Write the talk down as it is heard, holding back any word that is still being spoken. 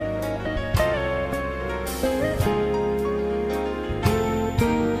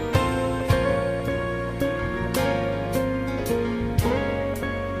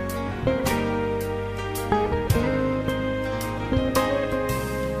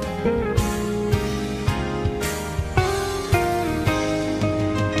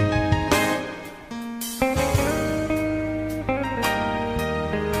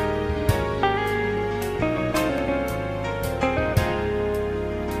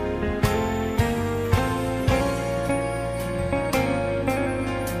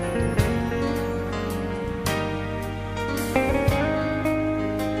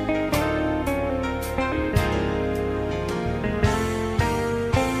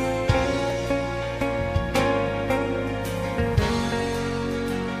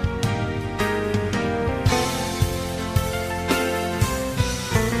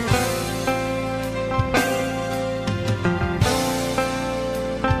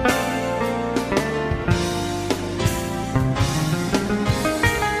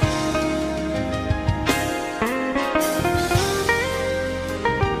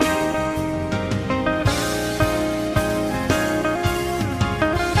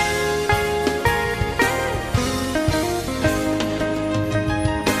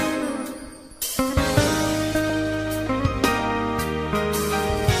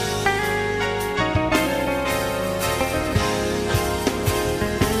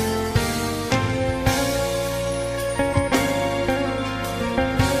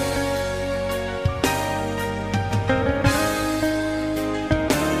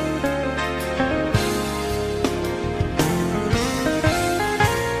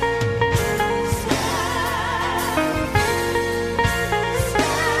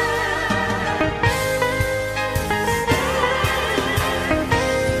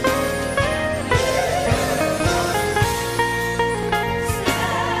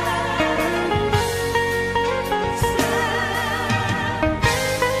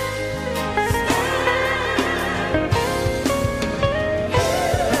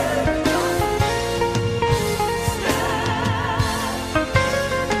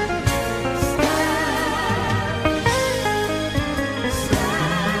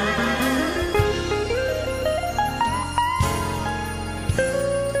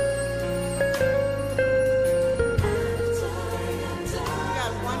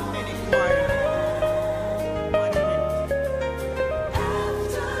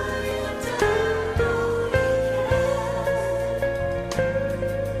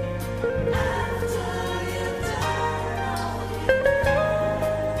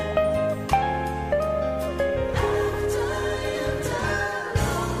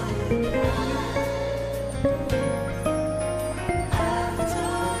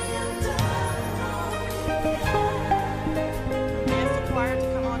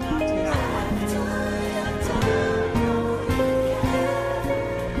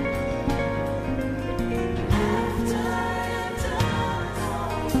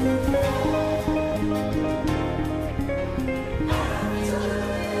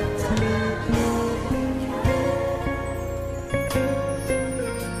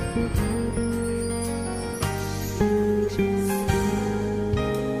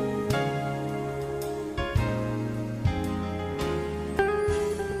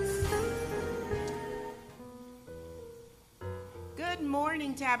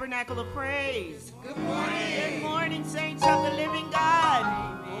Tabernacle of Praise. Good morning. Good morning, saints of the living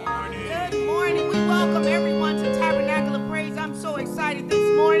God. Good morning. Good morning. We welcome everyone to Tabernacle of Praise. I'm so excited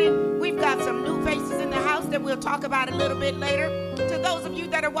this morning. We've got some new faces in the house that we'll talk about a little bit later. To those of you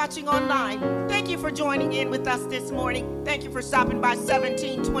that are watching online, thank you for joining in with us this morning. Thank you for stopping by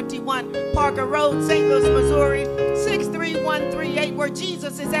 1721 Parker Road, St. Louis, Missouri, 63138, where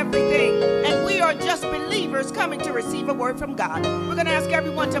Jesus is everything. And we are just believers coming to receive a word from God. We're going to ask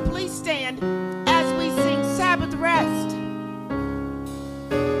everyone to please stand as we sing Sabbath Rest.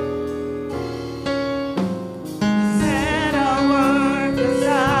 Set our work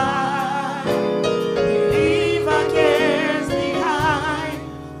aside, leave our cares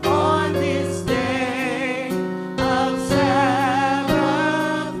behind on this day of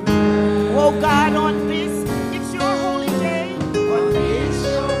Sabbath rest. Oh God, on this, it's your holy day. On this,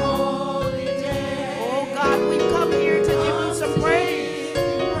 your holy day. Oh God, we come here to give you some praise.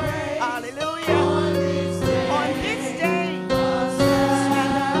 Hallelujah. On this day.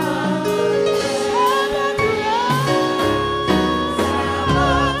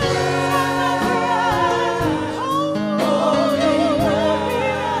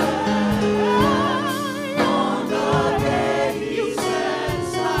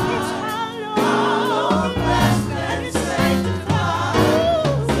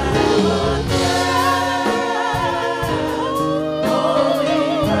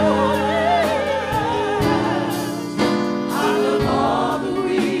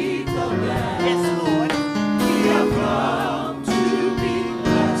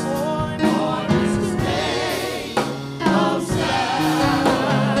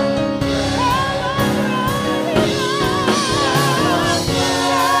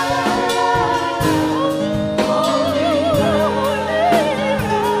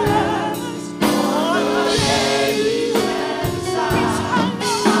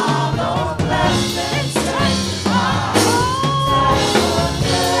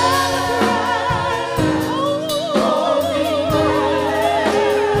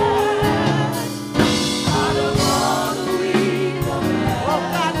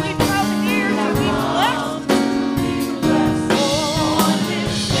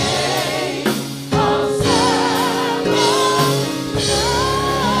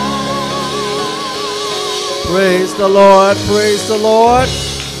 Praise the Lord. Praise the Lord.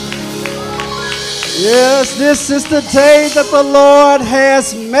 Yes, this is the day that the Lord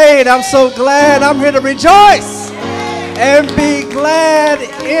has made. I'm so glad I'm here to rejoice and be glad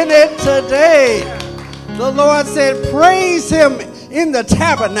in it today. The Lord said, praise him in the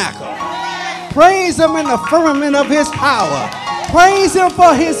tabernacle. Praise him in the firmament of his power. Praise him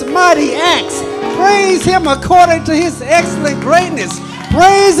for his mighty acts. Praise him according to his excellent greatness.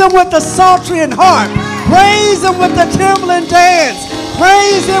 Praise him with the psaltery and harp. Praise him with the timbrel and dance.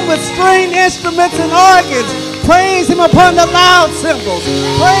 Praise him with stringed instruments and organs. Praise him upon the loud cymbals.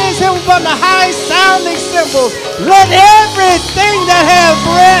 Praise him upon the high sounding cymbals. Let everything that has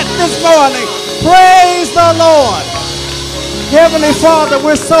breath this morning praise the Lord. Heavenly Father,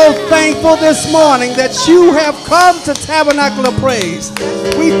 we're so thankful this morning that you have come to Tabernacle of Praise.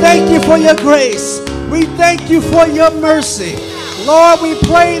 We thank you for your grace. We thank you for your mercy. Lord, we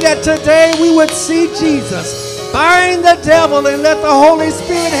pray that today we would see Jesus. Bind the devil and let the Holy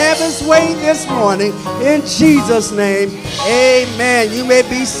Spirit have his way this morning. In Jesus' name, amen. You may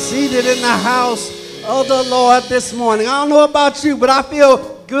be seated in the house of the Lord this morning. I don't know about you, but I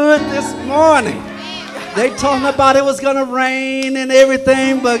feel good this morning. They talking about it was going to rain and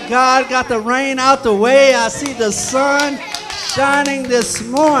everything, but God got the rain out the way. I see the sun shining this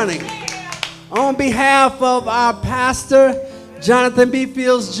morning. On behalf of our pastor, Jonathan B.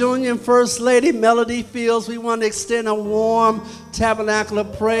 Fields Jr. and First Lady Melody Fields, we want to extend a warm tabernacle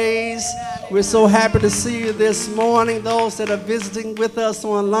of praise. We're so happy to see you this morning. Those that are visiting with us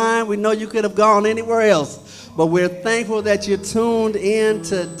online, we know you could have gone anywhere else, but we're thankful that you tuned in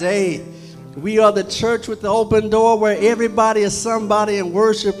today. We are the church with the open door where everybody is somebody and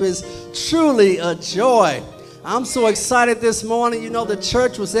worship is truly a joy. I'm so excited this morning. You know, the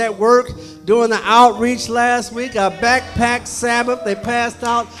church was at work doing the outreach last week, our backpack Sabbath. They passed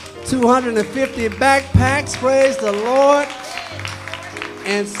out 250 backpacks, praise the Lord.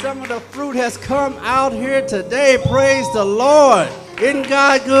 And some of the fruit has come out here today, praise the Lord. Isn't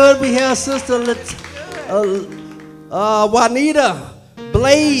God good? We have Sister Juanita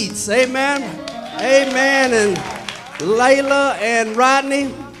Blades, amen, amen, and Layla and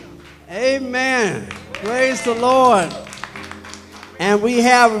Rodney, amen. Praise the Lord. And we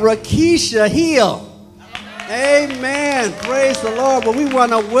have Rakesha Hill. Amen. Praise the Lord. Well, we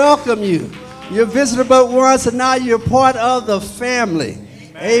want to welcome you. You're visitor but once, and now you're part of the family.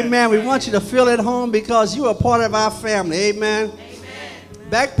 Amen. We want you to feel at home because you are part of our family. Amen.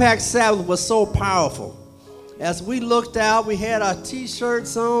 Backpack Sabbath was so powerful. As we looked out, we had our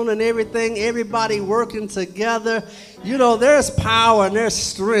T-shirts on and everything, everybody working together. You know, there's power and there's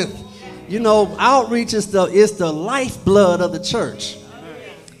strength. You know, outreach is the lifeblood of the church.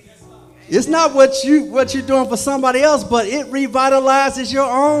 It's not what you're doing for somebody else, but it revitalizes your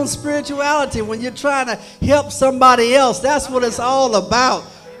own spirituality when you're trying to help somebody else. That's what it's all about.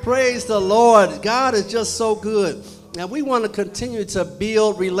 Praise the Lord. God is just so good. And we want to continue to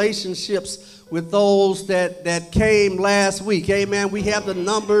build relationships with those that came last week. Amen. We have the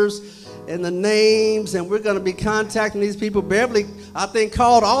numbers and the names, and we're going to be contacting these people. Beverly, I think,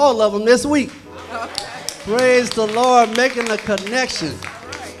 called all of them this week. Praise the Lord, making a connection.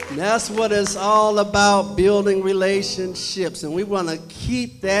 That's what it's all about, building relationships, and we want to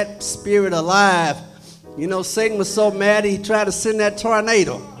keep that spirit alive. You know, Satan was so mad he tried to send that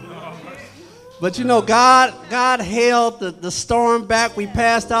tornado. But you know, God held the storm back. We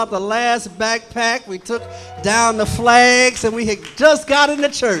passed out the last backpack. We took down the flags, and we had just got in the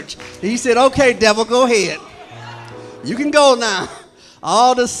church. He said, okay, devil, go ahead. You can go now.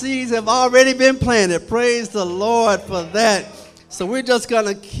 All the seeds have already been planted. Praise the Lord for that. So we're just going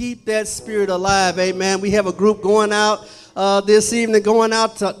to keep that spirit alive. Amen. We have a group going out this evening, going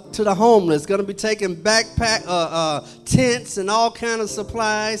out to the homeless. Going to be taking backpack, tents and all kind of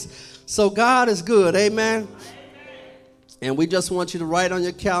supplies. So God is good, amen? And we just want you to write on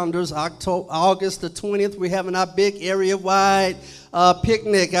your calendars, August the 20th, we're having our big area-wide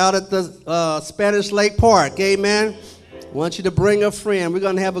picnic out at the Spanish Lake Park, amen? I want you to bring a friend. We're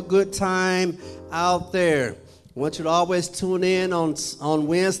going to have a good time out there. I want you to always tune in on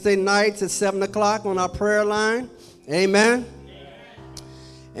Wednesday nights at 7 o'clock on our prayer line, amen?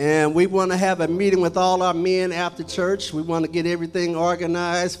 And we want to have a meeting with all our men after church. We want to get everything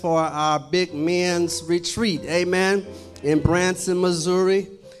organized for our big men's retreat, amen, in Branson, Missouri.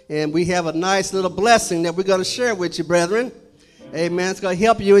 And we have a nice little blessing that we're going to share with you, brethren. Amen. It's going to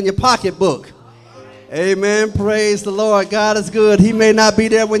help you in your pocketbook. Amen. Praise the Lord. God is good. He may not be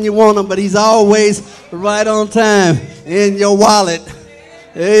there when you want him, but he's always right on time in your wallet.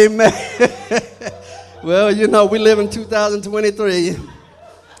 Amen. Well, you know, we live in 2023.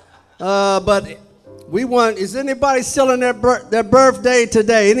 But Is anybody celebrating their birthday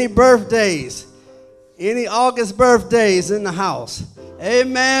today? Any birthdays? Any August birthdays in the house?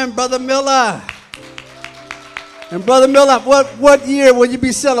 Amen, Brother Miller. And Brother Miller, what year will you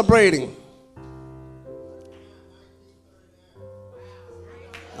be celebrating?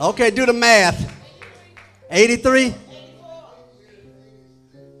 Okay, do the math. 83?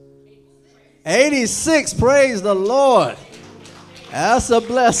 86, praise the Lord. That's a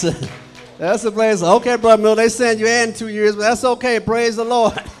blessing. That's a blessing. Okay, Brother Miller, they send you in 2 years, but that's okay, praise the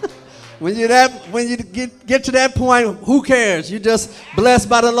Lord. When you get to that point, who cares? You're just blessed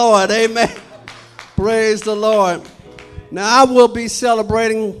by the Lord, amen. Praise the Lord. Now, I will be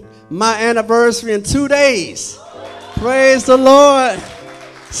celebrating my anniversary in 2 days. Praise the Lord.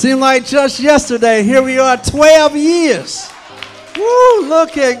 Seemed like just yesterday. Here we are, 12 years. Woo,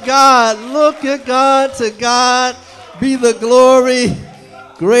 look at God. Look at God. To God be the glory.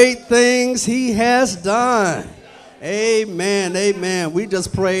 Great things he has done. Amen. Amen. We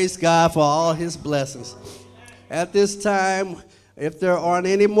just praise God for all his blessings. At this time, if there aren't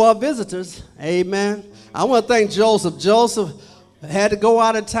any more visitors, amen, I want to thank Joseph. Joseph had to go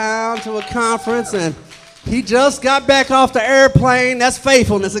out of town to a conference, and he just got back off the airplane. That's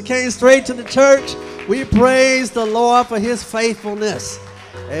faithfulness. It came straight to the church. We praise the Lord for his faithfulness.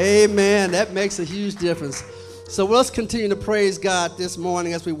 Amen. That makes a huge difference. So let's continue to praise God this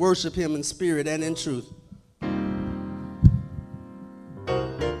morning as we worship him in spirit and in truth.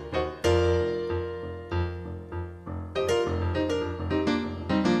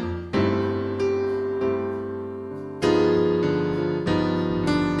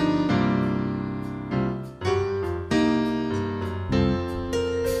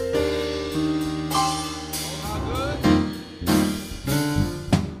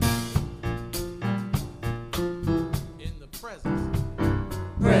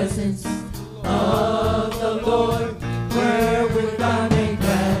 Presence of the Lord, wherewith I may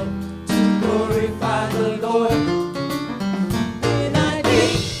glad to glorify the Lord. When I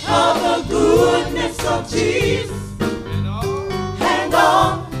think of the goodness of Jesus and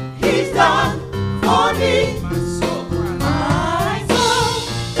all he's done for me, my soul cries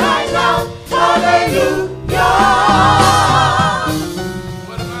out, hallelujah.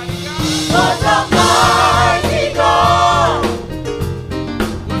 What a mighty God! What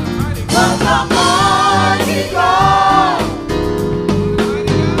a mighty God!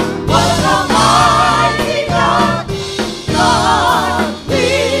 What a mighty God! God we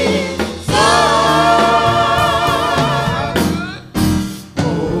serve.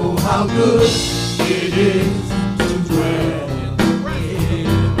 Oh, how good it is to dwell in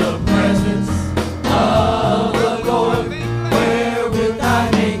the presence of the Lord, wherewith I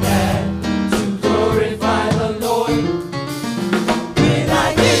may glad to glorify the Lord. When I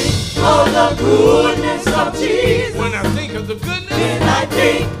think of the goodness of Jesus, When I think of the goodness, when I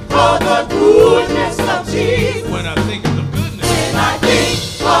think of the goodness of Jesus, when I think of the goodness, when I think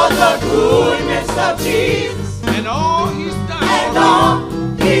of the goodness of Jesus, and all he's done, and all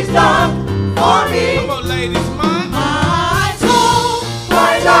he's done for me, come on, ladies, mine. my soul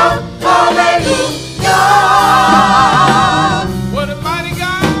cries out, hallelujah. What a mighty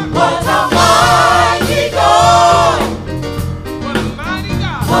God! What a mighty God! What a mighty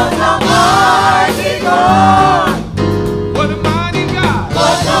God! What a mighty God! What a mighty God!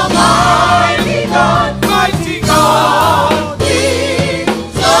 What a mighty God! Mighty God! we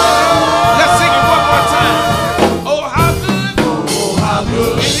serve. Let's sing it one more time. Oh, how good Oh, how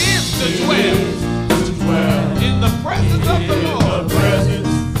good it is to dwell to dwell in the presence of the in Lord, the presence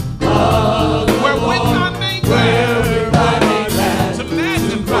of the wherewith Lord, I may glad wherewith I may glad to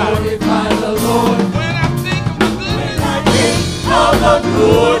magnify. glorify the Lord. When I think of the goodness, I think of the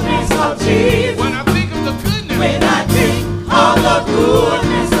goodness of Jesus. when I think of the goodness, When I think of the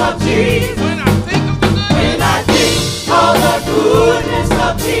goodness of Jesus. when I think of the When goodness, I think of the goodness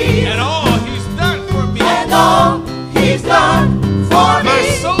of Jesus. and all he's done for me, And all he's done for my me.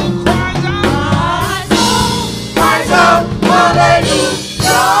 soul cries out.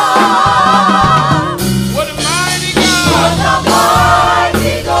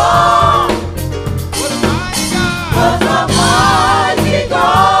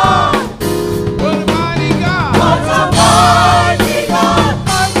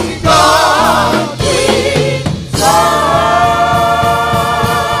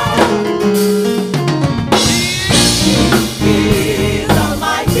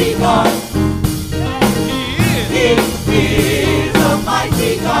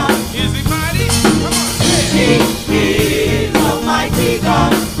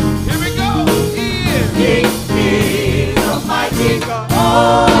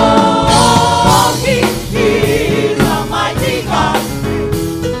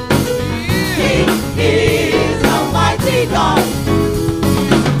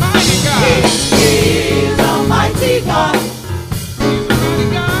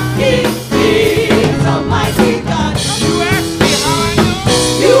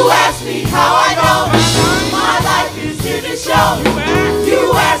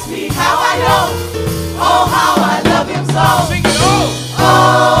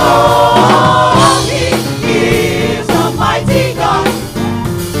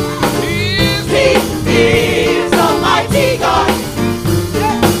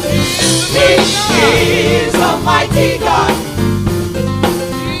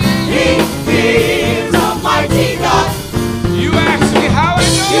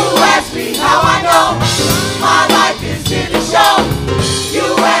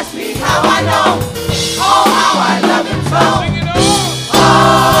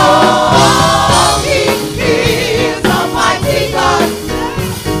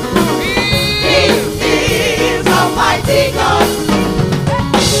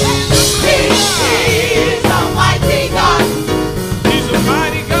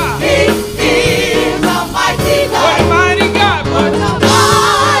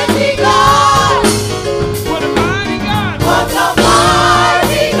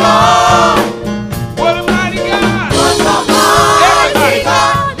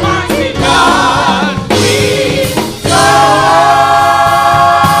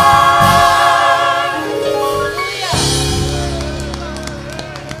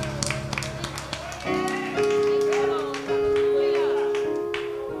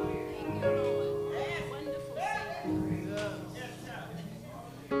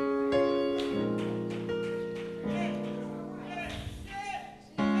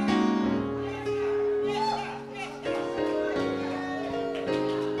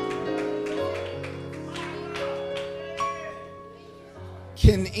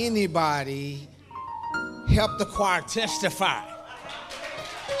 Can anybody help the choir testify?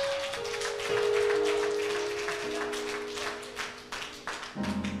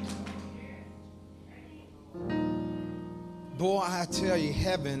 Boy, I tell you,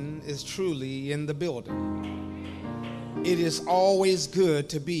 heaven is truly in the building. It is always good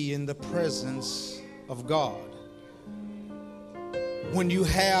to be in the presence of God. When you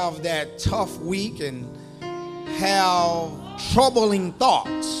have that tough week and have troubling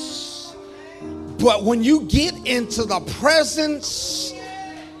thoughts, but when you get into the presence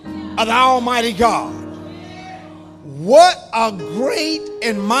of the Almighty God, what a great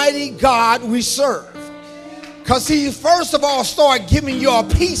and mighty God we serve. Because he first of all started giving you a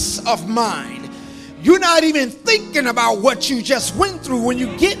peace of mind. You're not even thinking about what you just went through when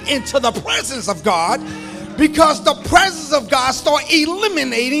you get into the presence of God, because the presence of God starts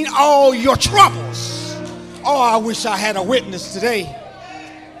eliminating all your troubles. Oh, I wish I had a witness today.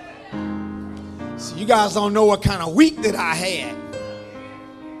 So you guys don't know what kind of week that I had.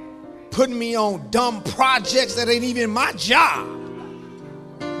 Putting me on dumb projects that ain't even my job.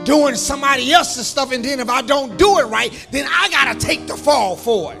 Doing somebody else's stuff, and then if I don't do it right, then I gotta take the fall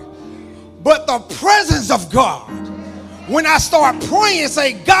for it. But the presence of God, when I start praying and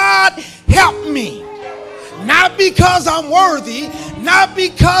say, God, help me. Not because I'm worthy, not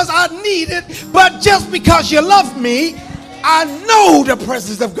because I need it, but just because you love me, I know the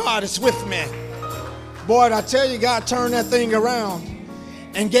presence of God is with me. Boy, I tell you, God turned that thing around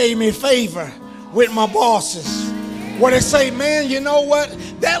and gave me favor with my bosses. Where they say, man, you know what?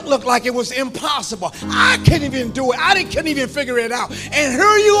 That looked like it was impossible. I couldn't even do it. I couldn't even figure it out. And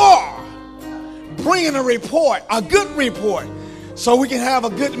here you are, bringing a report, a good report, so we can have a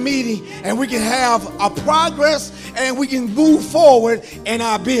good meeting and we can have a progress and we can move forward in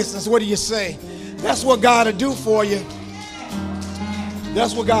our business. What do you say? That's what God will do for you.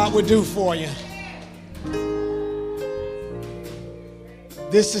 That's what God would do for you.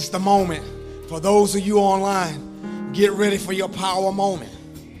 This is the moment for those of you online. Get ready for your power moment.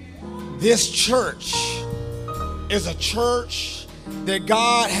 This church is a church that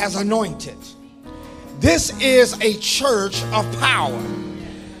God has anointed. This is a church of power.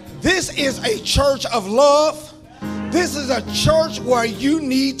 This is a church of love. This is a church where you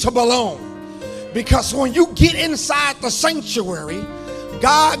need to belong. Because when you get inside the sanctuary,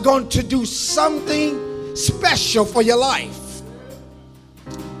 God going to do something special for your life.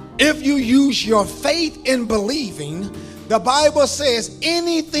 If you use your faith in believing, the Bible says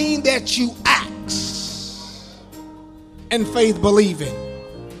anything that you ask in faith believing,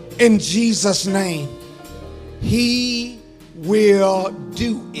 in Jesus' name, he will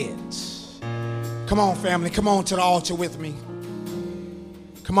do it. Come on, family. Come on to the altar with me.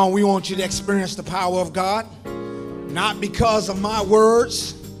 Come on, we want you to experience the power of God. Not because of my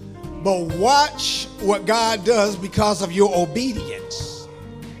words, but watch what God does because of your obedience.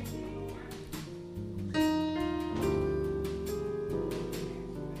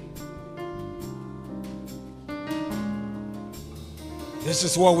 This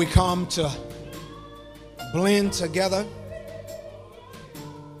is where we come to blend together,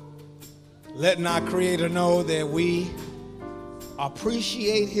 letting our Creator know that we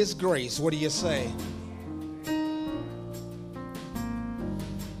appreciate his grace. What do you say?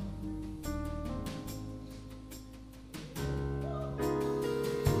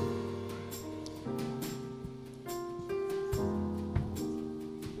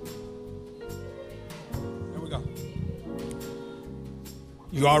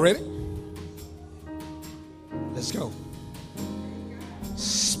 You all ready? Let's go.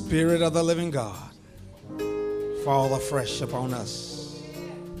 Spirit of the living God, fall afresh upon us.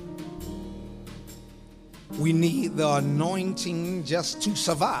 We need the anointing just to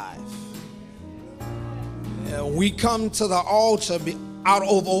survive. We come to the altar out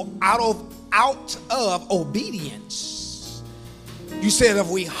of obedience. You said if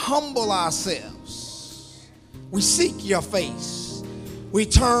we humble ourselves, we seek your face, we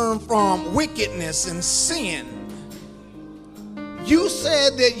turn from wickedness and sin. You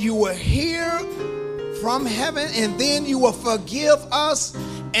said that you will hear from heaven and then you will forgive us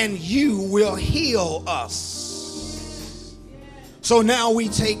and you will heal us. So now we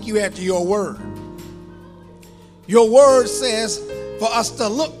take you at your word. Your word says for us to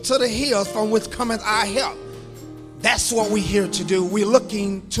look to the hills from which cometh our help. That's what we're here to do. We're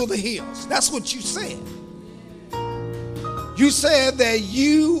looking to the hills. That's what you said. You said that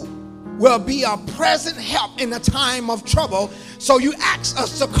you will be a present help in the time of trouble. So you asked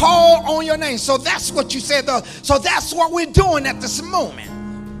us to call on your name. So that's what you said. So that's what we're doing at this moment.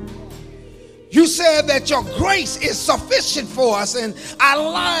 You said that your grace is sufficient for us and our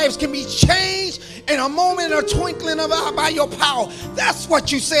lives can be changed in a moment or twinkling of an eye by your power. That's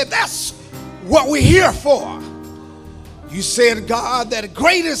what you said. That's what we're here for. You said, God, that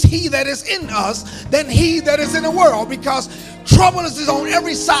greater is he that is in us than he that is in the world, because trouble is on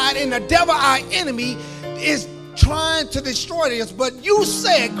every side and the devil, our enemy, is trying to destroy us. But you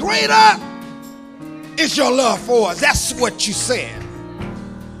said greater is your love for us. That's what you said.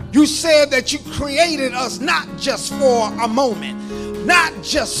 You said that you created us not just for a moment, not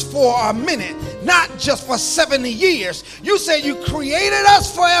just for a minute, not just for 70 years. You said you created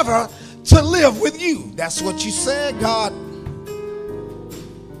us forever to live with you. That's what you said, God.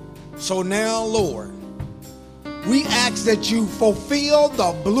 So now, Lord, we ask that you fulfill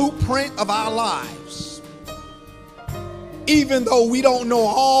the blueprint of our lives. Even though we don't know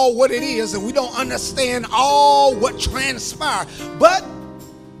all what it is and we don't understand all what transpired, but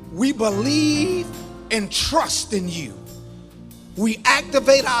we believe and trust in you. We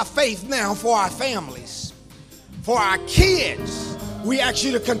activate our faith now for our families, for our kids. We ask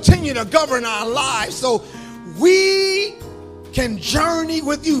you to continue to govern our lives so we can journey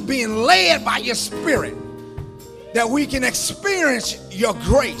with you, being led by your spirit, that we can experience your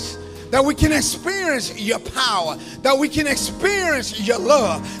grace, that we can experience your power, that we can experience your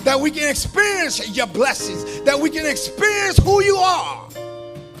love, that we can experience your blessings, that we can experience who you are,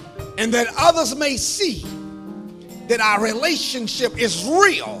 and that others may see that our relationship is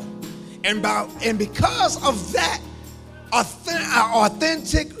real. And because of that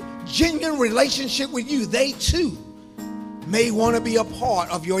authentic, genuine relationship with you, they too may want to be a part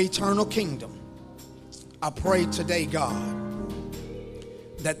of your eternal kingdom. I pray today, God,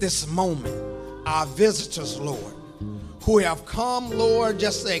 that this moment, our visitors, Lord, who have come, Lord,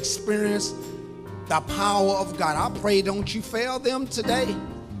 just to experience the power of God, I pray don't you fail them today.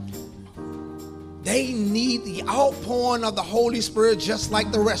 They need the outpouring of the Holy Spirit just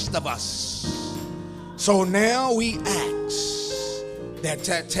like the rest of us. So now we ask that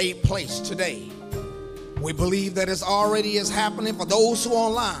take place today. We believe that it's already is happening for those who are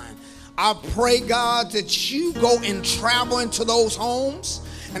online. I pray, God, that you go and travel into those homes.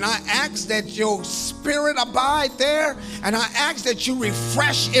 And I ask that your spirit abide there. And I ask that you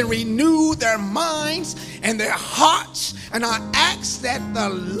refresh and renew their minds and their hearts. And I ask that the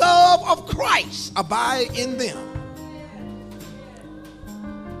love of Christ abide in them.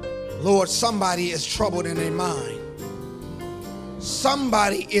 Lord, somebody is troubled in their mind.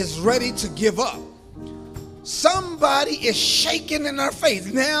 Somebody is ready to give up. Somebody is shaking in their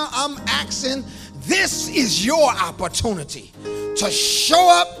faith. Now I'm asking, this is your opportunity to show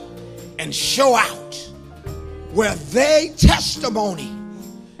up and show out, where they testimony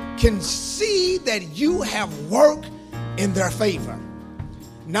can see that you have worked in their favor,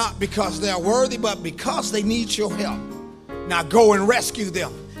 not because they're worthy, but because they need your help. Now go and rescue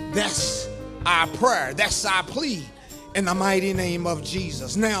them. That's our prayer. That's our plea in the mighty name of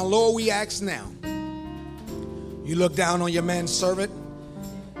Jesus. Now, Lord, we ask now, you look down on your manservant,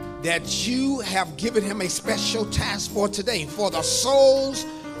 that you have given him a special task for today, for the souls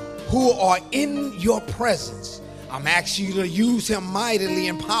who are in your presence. I'm asking you to use him mightily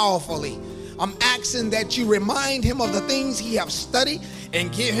and powerfully. I'm asking that you remind him of the things he have studied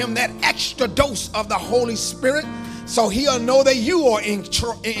and give him that extra dose of the Holy Spirit, so he'll know that you are in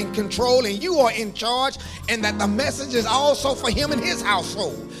control and you are in charge, and that the message is also for him and his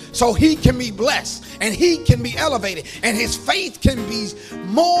household, so he can be blessed and he can be elevated and his faith can be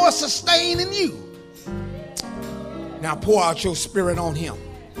more sustained in you. Now pour out your spirit on him,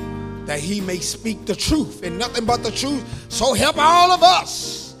 that he may speak the truth and nothing but the truth. So help all of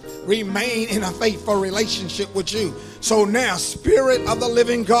us remain in a faithful relationship with you. So now, Spirit of the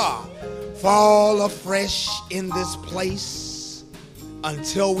living God, fall afresh in this place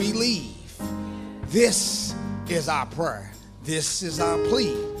until we leave. This is our prayer. This is our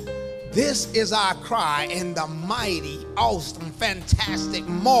plea. This is our cry in the mighty, awesome, fantastic,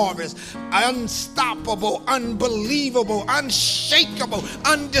 marvelous, unstoppable, unbelievable, unshakable,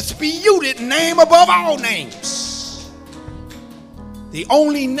 undisputed name above all names. The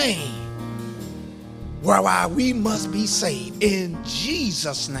only name whereby we must be saved. In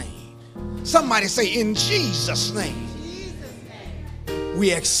Jesus' name. Somebody say, in Jesus' name.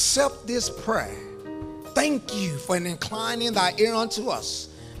 We accept this prayer. Thank you for inclining thy ear unto us.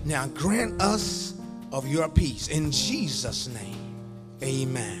 Now grant us of your peace. In Jesus' name,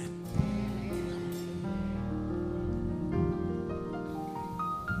 amen.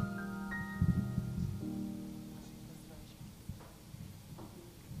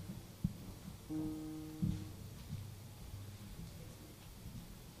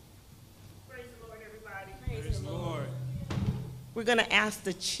 Praise We're going to ask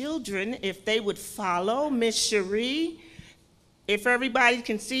the children if they would follow Miss Cherie. If everybody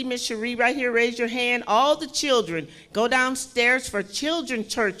can see Miss Cherie right here, raise your hand. All the children, go downstairs for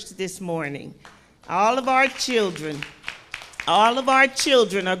children's church this morning. All of our children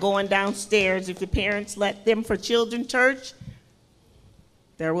are going downstairs. If the parents let them for children's church,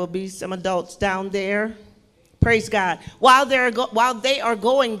 there will be some adults down there. Praise God. While they are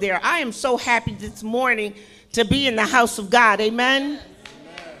going there, I am so happy this morning to be in the house of God. Amen.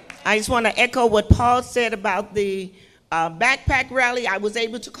 I just want to echo what Paul said about the backpack rally. I was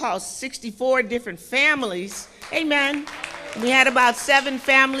able to call 64 different families. Amen. We had about 7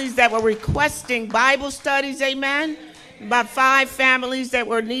 families that were requesting Bible studies. Amen. About 5 families that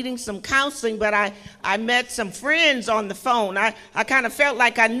were needing some counseling, but I met some friends on the phone. I kind of felt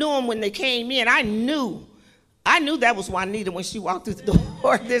like I knew them when they came in. I knew that was Juanita when she walked through the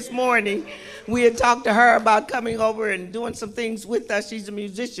door this morning. We had talked to her about coming over and doing some things with us. She's a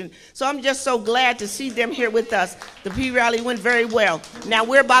musician. So I'm just so glad to see them here with us. The P Rally went very well. Now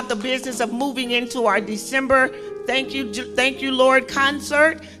we're about the business of moving into our December Thank you, Lord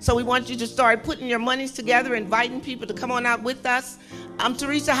concert. So we want you to start putting your monies together, inviting people to come on out with us.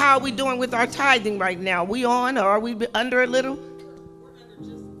 Teresa, how are we doing with our tithing right now? We on, or are we under a little?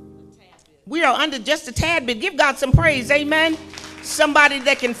 We are under just a tad bit. Give God some praise, amen. Somebody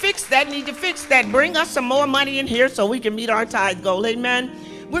that can fix that need to fix that. Bring us some more money in here so we can meet our tithe goal, amen.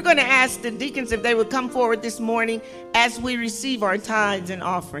 We're going to ask the deacons if they would come forward this morning as we receive our tithes and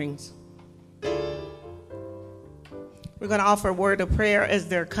offerings. We're going to offer a word of prayer as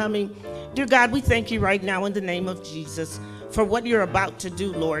they're coming. Dear God, we thank you right now in the name of Jesus for what you're about to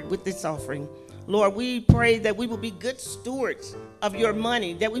do, Lord, with this offering. Lord, we pray that we will be good stewards of your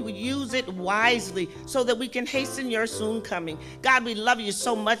money, that we would use it wisely so that we can hasten your soon coming. God, we love you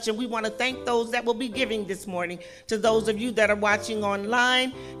so much, and we want to thank those that will be giving this morning. To those of you that are watching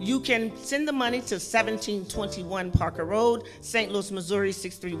online, you can send the money to 1721 Parker Road, St. Louis, Missouri,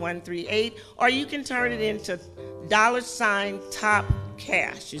 63138, or you can turn it into $Top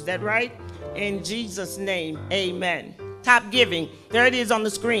Cash. Is that right? In Jesus' name, amen. Top Giving. There it is on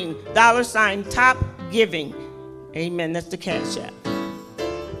the screen. $Top Giving. Amen. That's the Cash App.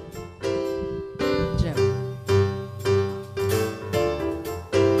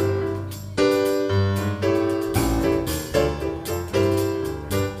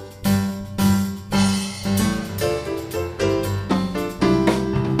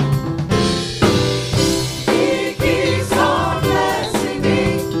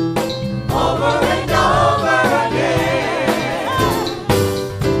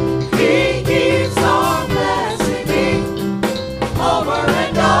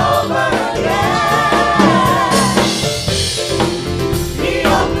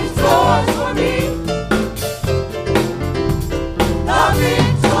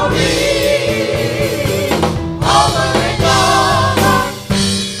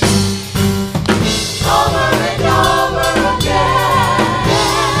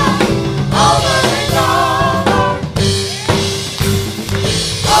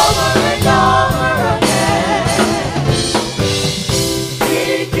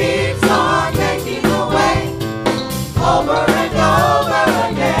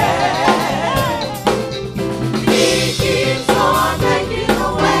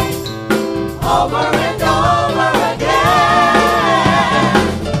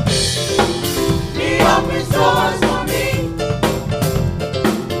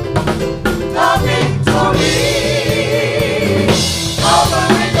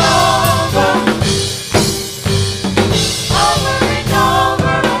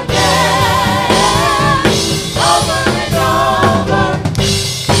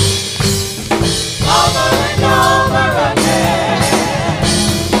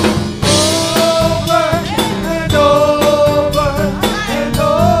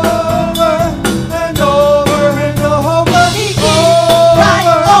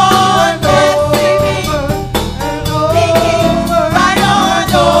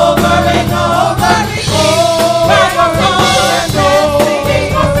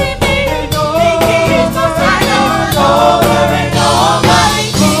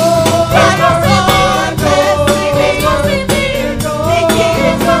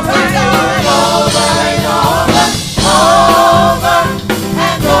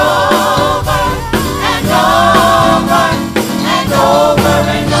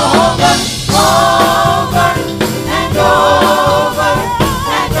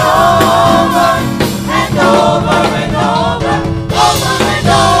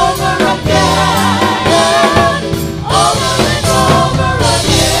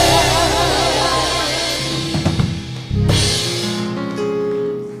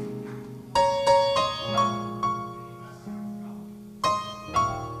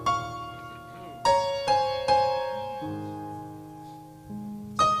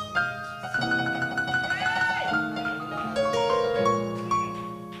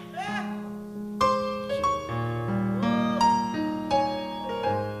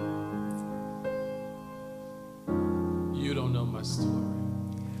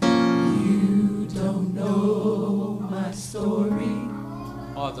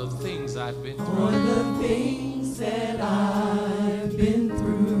 All the things I've been All through. the things that I've been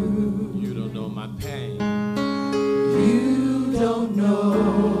through. You don't know my pain. You don't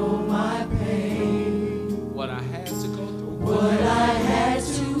know my pain. What I had to go through. What I had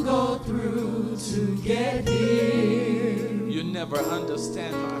to go through to get here. You never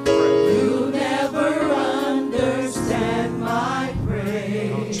understand my prayer. You'll never understand my praise.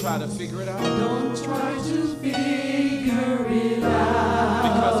 Don't try to figure it out. Don't try to figure it out.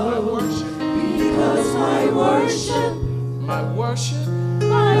 Because my worship, Because my worship, my worship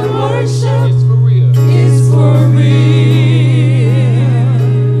my worship is for real. is for real.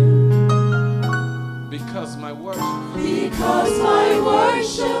 Because my worship, Because my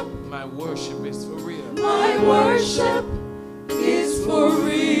worship is for real. my worship is for real.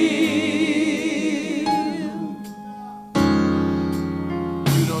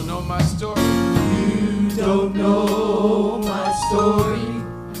 You don't know my story. You don't know my story.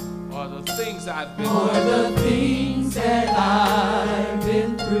 All the things I've been Or through. the things that I've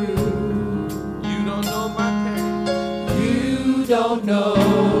been through. You don't know my pain. You don't know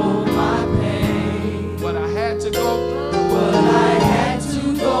my pain. What I had to go through. What I had to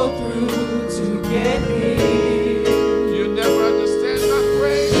go through to get here. You never understand my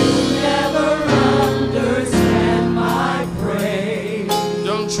praise. You'll never understand my praise.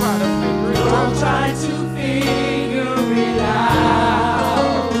 Don't try to figure it Don't out. try to figure it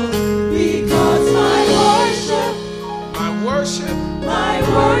out. Because my worship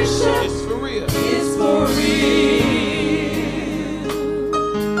is for real. is for real.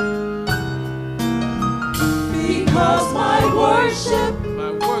 Because my worship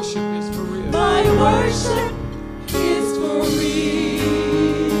is for real. My worship is for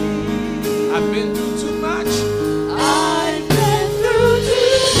real. I've been through too much I've been through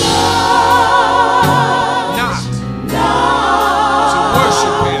too much not to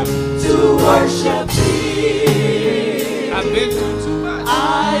worship Him. to worship Thee. I've been through too much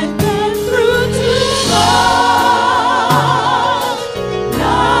I've been through too much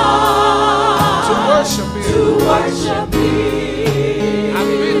not to worship Him. to worship Thee. I've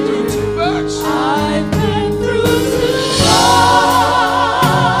been through too much I've been through too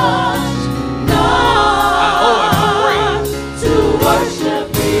much not to worship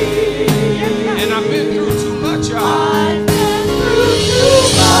Thee. and I've been through too much, y'all. I've been through too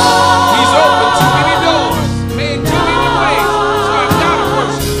much He's opened too many doors, made too many ways, so I've got to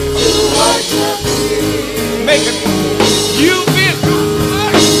worship Him. to worship Thee. Make it. You've been through too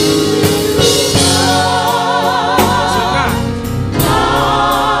much tonight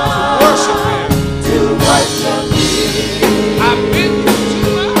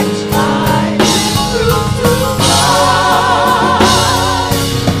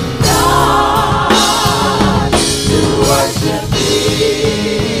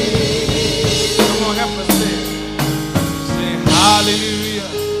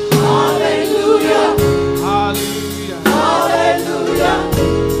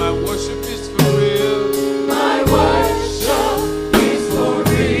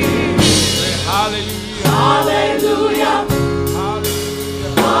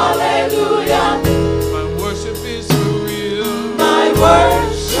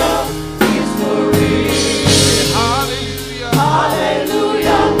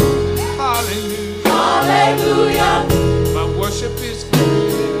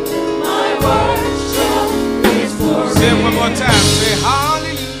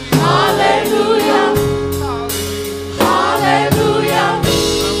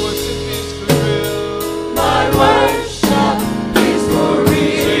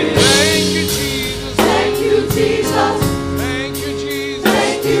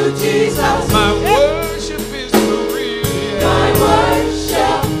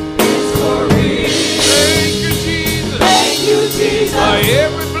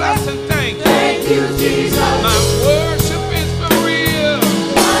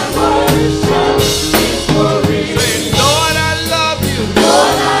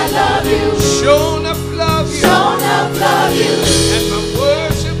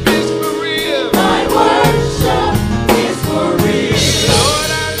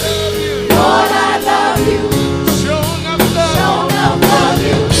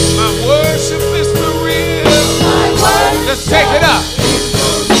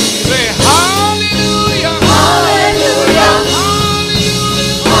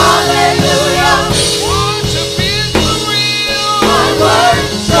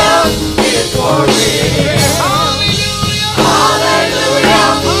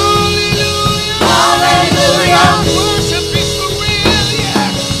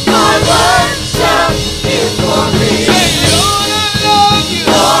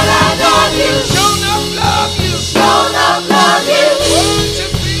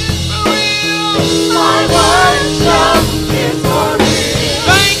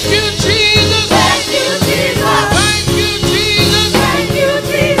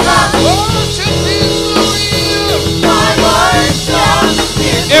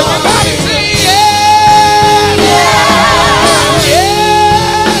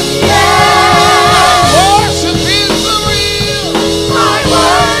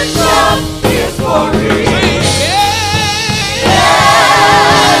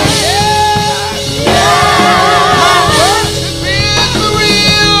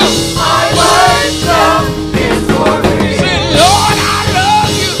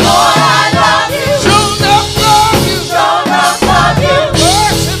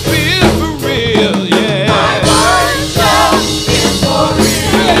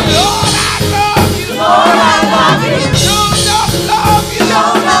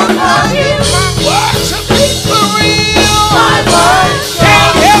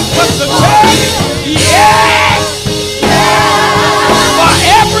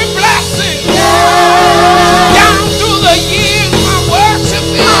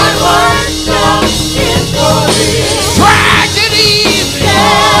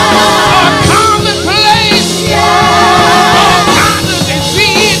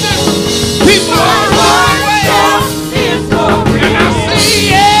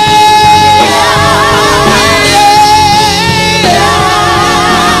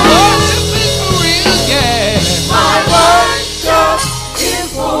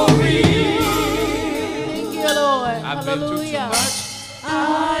Hallelujah.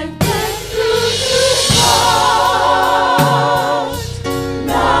 I've been through too much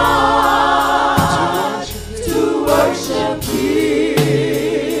not to worship you.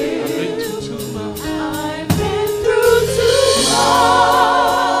 I've been through too much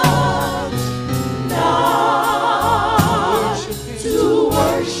not to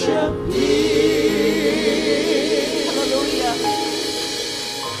worship you. Hallelujah.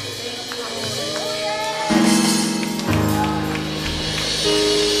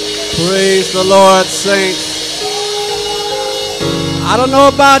 Praise the Lord, saints. I don't know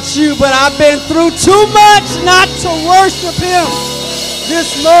about you, but I've been through too much not to worship him.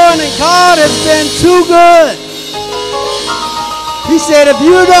 This morning, God has been too good. He said, if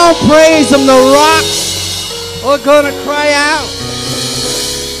you don't praise him, the rocks are going to cry out.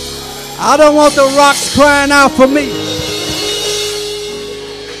 I don't want the rocks crying out for me.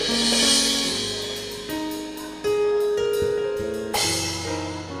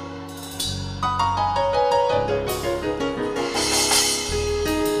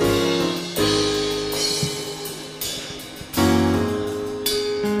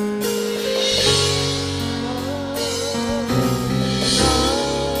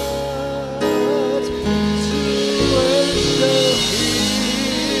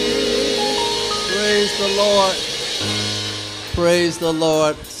 Praise the Lord. Praise the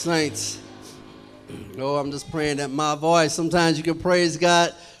Lord, saints. Oh, I'm just praying that my voice, sometimes you can praise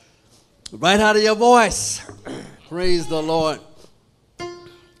God right out of your voice. Praise the Lord.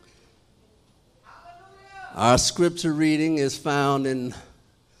 Our scripture reading is found in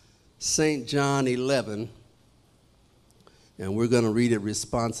St. John 11, and we're going to read it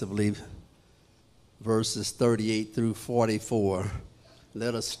responsively, verses 38 through 44.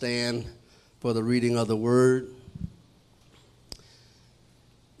 Let us stand for the reading of the word.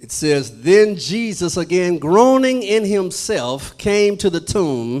 It says, then Jesus, again groaning in himself, came to the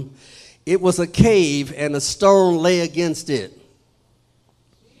tomb. It was a cave, and a stone lay against it.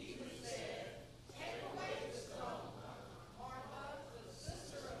 Jesus said, take away the stone. Martha, the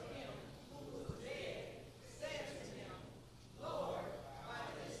sister of him who was dead, said to him, Lord, by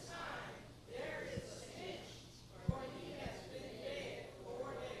this time there is a stench, for he has been dead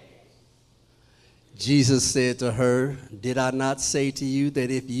 4 days. Jesus said to her, did I not say to you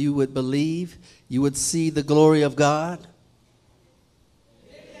that if you would believe, you would see the glory of God?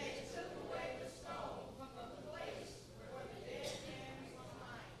 Then they took away the stone from the place where the dead man was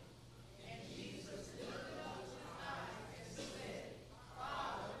lying. And Jesus lifted up his eyes and said,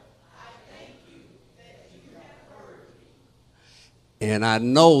 Father, I thank you that you have heard me. And I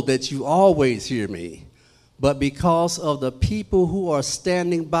know that you always hear me. But because of the people who are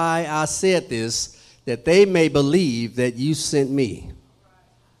standing by, I said this, that they may believe that you sent me.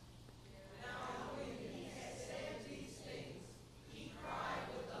 Now when he had said these things, he cried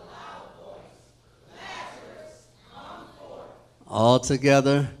with a loud voice, Lazarus, come forth. All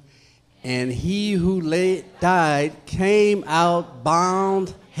together, and he who died came out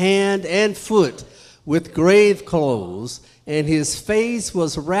bound hand and foot with grave clothes, and his face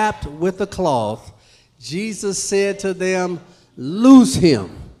was wrapped with a cloth. Jesus said to them, loose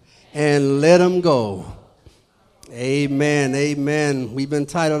him and let him go. Amen, amen. We've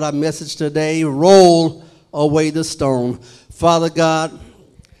entitled our message today, Roll Away the Stone. Father God,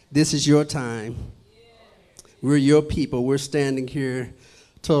 this is your time. We're your people. We're standing here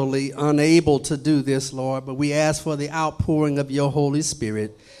totally unable to do this, Lord, but we ask for the outpouring of your Holy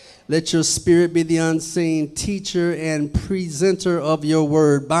Spirit. Let your Spirit be the unseen teacher and presenter of your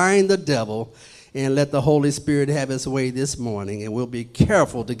word. Bind the devil and let the Holy Spirit have his way this morning. And we'll be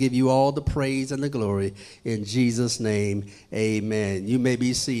careful to give you all the praise and the glory. In Jesus' name, amen. You may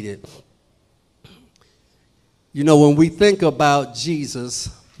be seated. You know, when we think about Jesus,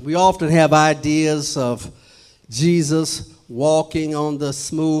 we often have ideas of Jesus walking on the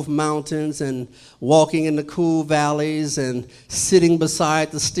smooth mountains and walking in the cool valleys and sitting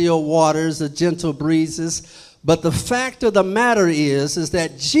beside the still waters, the gentle breezes. But the fact of the matter is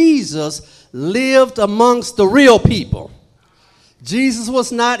that Jesus lived amongst the real people. Jesus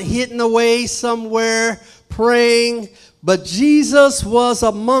was not hidden away somewhere praying, but Jesus was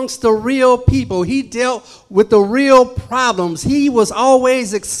amongst the real people. He dealt with the real problems. He was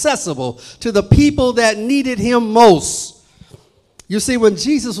always accessible to the people that needed him most. You see, when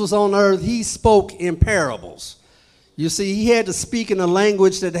Jesus was on earth, he spoke in parables. You see, he had to speak in a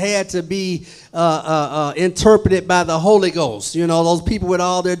language that had to be interpreted by the Holy Ghost. You know, those people with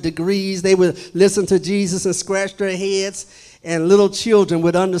all their degrees, they would listen to Jesus and scratch their heads, and little children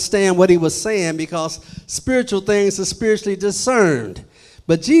would understand what he was saying because spiritual things are spiritually discerned.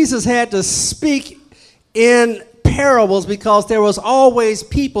 But Jesus had to speak in parables because there was always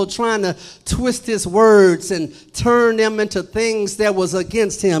people trying to twist his words and turn them into things that was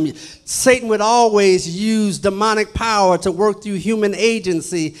against him. Satan would always use demonic power to work through human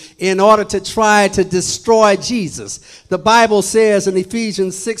agency in order to try to destroy Jesus. The Bible says in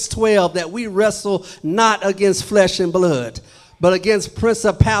Ephesians 6:12 that we wrestle not against flesh and blood, but against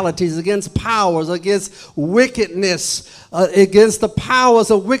principalities, against powers, against wickedness, against the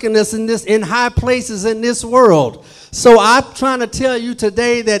powers of wickedness in high places in this world. So I'm trying to tell you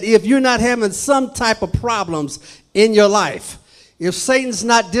today that if you're not having some type of problems in your life, if Satan's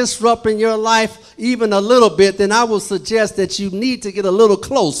not disrupting your life even a little bit, then I will suggest that you need to get a little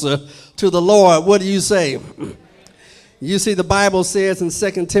closer to the Lord. What do you say? You see, the Bible says in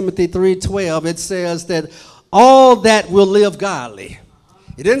 2 Timothy 3:12, it says that all that will live godly.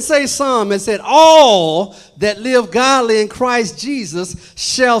 It didn't say some, it said all that live godly in Christ Jesus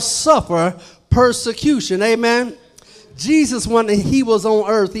shall suffer persecution. Amen. Jesus, when he was on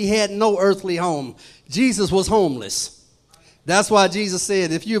earth, he had no earthly home. Jesus was homeless. That's why Jesus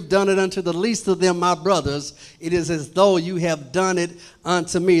said, if you've done it unto the least of them, my brothers, it is as though you have done it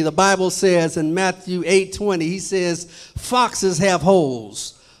unto me. The Bible says in Matthew 8:20, he says, foxes have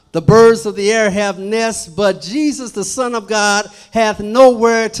holes, the birds of the air have nests, but Jesus, the Son of God, hath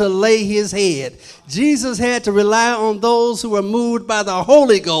nowhere to lay his head. Jesus had to rely on those who were moved by the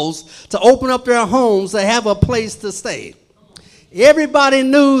Holy Ghost to open up their homes to have a place to stay. Everybody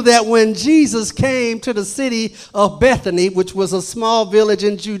knew that when Jesus came to the city of Bethany, which was a small village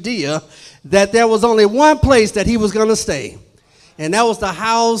in Judea, that there was only one place that he was going to stay. And that was the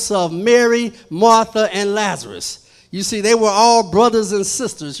house of Mary, Martha, and Lazarus. You see, they were all brothers and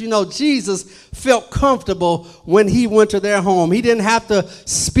sisters. You know, Jesus felt comfortable when he went to their home. He didn't have to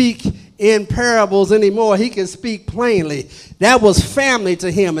speak in parables anymore. He could speak plainly. That was family to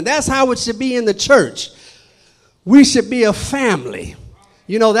him. And that's how it should be in the church. We should be a family.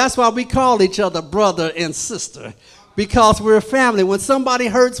 You know, that's why we call each other brother and sister, because we're a family. When somebody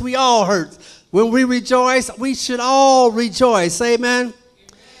hurts, we all hurt. When we rejoice, we should all rejoice. Amen.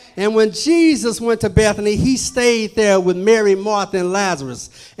 And when Jesus went to Bethany, he stayed there with Mary, Martha, and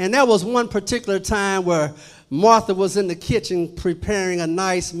Lazarus. And that was one particular time where Martha was in the kitchen preparing a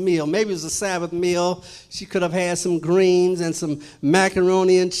nice meal. Maybe it was a Sabbath meal. She could have had some greens and some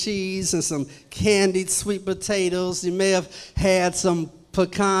macaroni and cheese and some candied sweet potatoes. She may have had some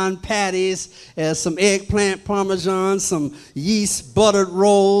pecan patties, some eggplant parmesan, some yeast buttered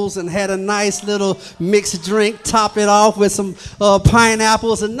rolls, and had a nice little mixed drink, top it off with some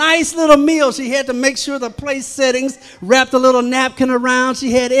pineapples. A nice little meal. She had to make sure the place settings, wrapped a little napkin around.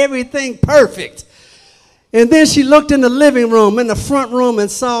 She had everything perfect. And then she looked in the living room, in the front room, and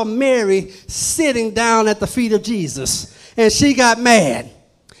saw Mary sitting down at the feet of Jesus. And she got mad.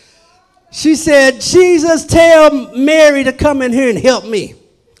 She said, Jesus, tell Mary to come in here and help me.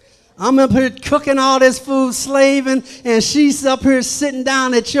 I'm up here cooking all this food, slaving, and she's up here sitting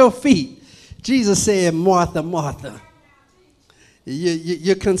down at your feet. Jesus said, Martha, Martha,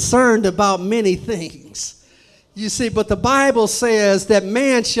 you're concerned about many things. You see, but the Bible says that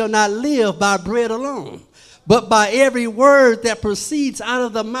man shall not live by bread alone, but by every word that proceeds out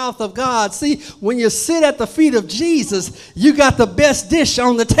of the mouth of God. See, when you sit at the feet of Jesus, you got the best dish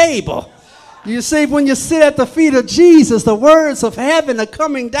on the table. You see, when you sit at the feet of Jesus, the words of heaven are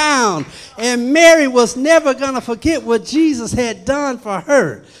coming down. And Mary was never going to forget what Jesus had done for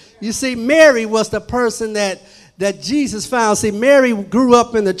her. You see, Mary was the person that Jesus found. See, Mary grew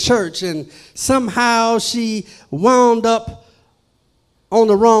up in the church, and somehow she wound up on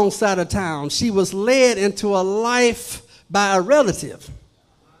the wrong side of town. She was led into a life by a relative,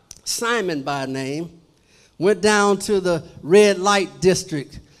 Simon by name, went down to the red light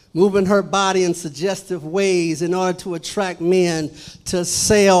district, moving her body in suggestive ways in order to attract men to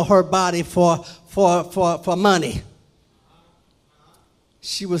sell her body for money.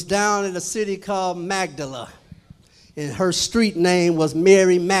 She was down in a city called Magdala, and her street name was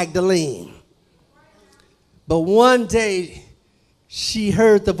Mary Magdalene. But one day, she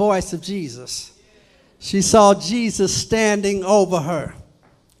heard the voice of Jesus. She saw Jesus standing over her,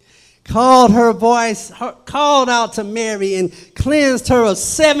 called out to Mary and cleansed her of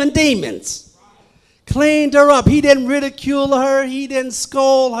 7 demons. Cleaned her up. He didn't ridicule her. He didn't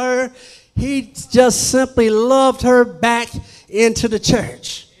scold her. He just simply loved her back into the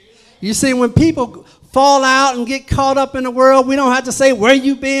church. You see, when people fall out and get caught up in the world, we don't have to say, where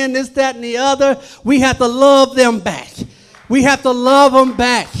you been, this, that, and the other. We have to love them back. We have to love them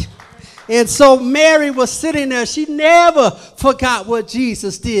back. And so Mary was sitting there. She never forgot what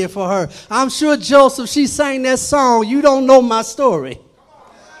Jesus did for her. I'm sure Joseph, she sang that song, You Don't Know My Story.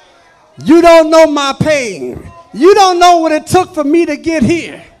 You don't know my pain. You don't know what it took for me to get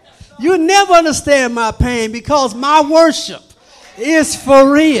here. You never understand my pain because my worship is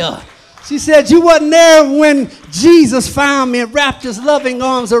for real. She said, you wasn't there when Jesus found me and wrapped his loving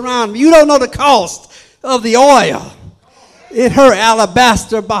arms around me. You don't know the cost of the oil in her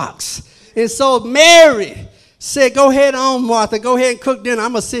alabaster box. And so Mary said, go ahead on, Martha. Go ahead and cook dinner.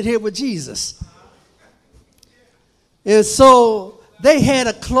 I'm going to sit here with Jesus. And so they had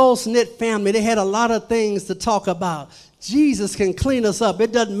a close-knit family. They had a lot of things to talk about. Jesus can clean us up.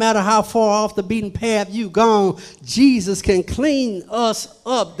 It doesn't matter how far off the beaten path you've gone. Jesus can clean us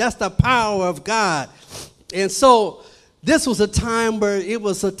up. That's the power of God. And so this was a time where it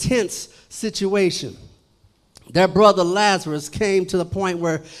was a tense situation. Their brother Lazarus came to the point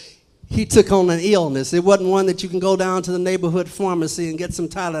where he took on an illness. It wasn't one that you can go down to the neighborhood pharmacy and get some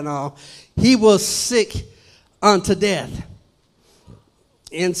Tylenol. He was sick unto death.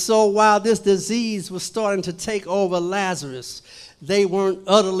 And so while this disease was starting to take over Lazarus, they weren't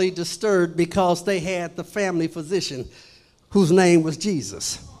utterly disturbed because they had the family physician whose name was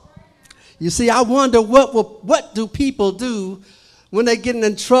Jesus. You see, I wonder what do people do when they're getting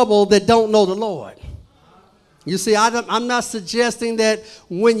in trouble that don't know the Lord? You see, I'm not suggesting that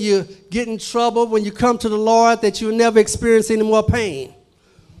when you get in trouble, when you come to the Lord, that you'll never experience any more pain.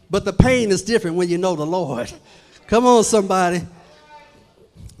 But the pain is different when you know the Lord. Come on, somebody.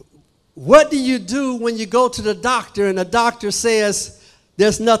 What do you do when you go to the doctor and the doctor says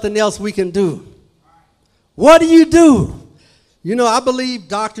there's nothing else we can do? What do you do? You know, I believe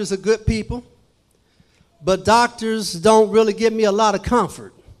doctors are good people, but doctors don't really give me a lot of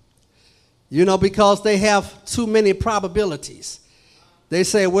comfort, you know, because they have too many probabilities. They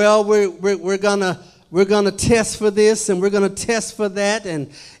say, well, we're gonna test for this and we're gonna test for that,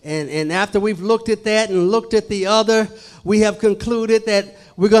 and after we've looked at that and looked at the other, we have concluded that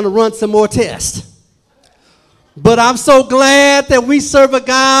we're gonna run some more tests. But I'm so glad that we serve a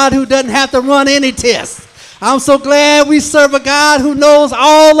God who doesn't have to run any tests. I'm so glad we serve a God who knows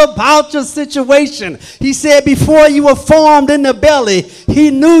all about your situation. He said before you were formed in the belly, he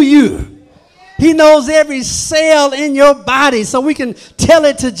knew you. He knows every cell in your body, so we can tell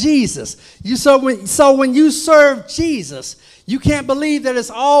it to Jesus. So when you serve Jesus, you can't believe that it's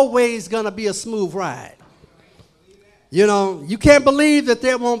always going to be a smooth ride. You know, you can't believe that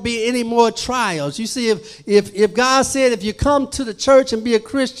there won't be any more trials. You see, if God said if you come to the church and be a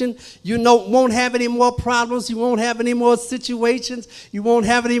Christian, you won't have any more problems, you won't have any more situations, you won't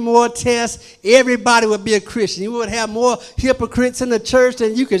have any more tests, everybody would be a Christian. You would have more hypocrites in the church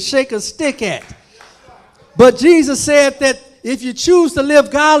than you could shake a stick at. But Jesus said that if you choose to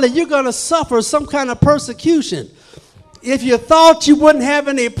live godly, you're going to suffer some kind of persecution. If you thought you wouldn't have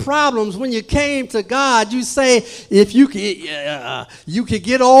any problems when you came to God, you say, if you could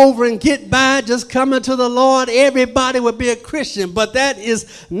get over and get by just coming to the Lord, everybody would be a Christian. But that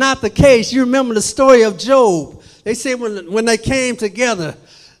is not the case. You remember the story of Job. They say when they came together,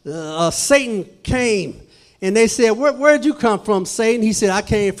 Satan came. And they said, where'd you come from, Satan? He said, I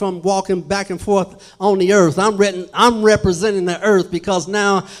came from walking back and forth on the earth. I'm representing the earth because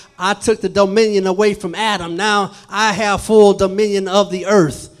now I took the dominion away from Adam. Now I have full dominion of the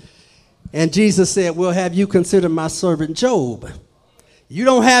earth. And Jesus said, well, have you considered my servant Job? You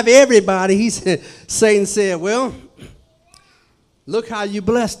don't have everybody. Satan said, well, look how you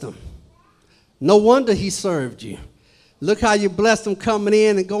blessed him. No wonder he served you. Look how you blessed him coming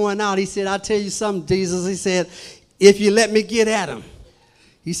in and going out. He said, I'll tell you something, Jesus. He said, if you let me get at him.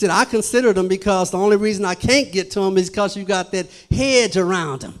 He said, I considered him because the only reason I can't get to him is because you got that hedge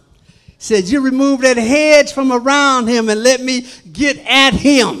around him. He said, you remove that hedge from around him and let me get at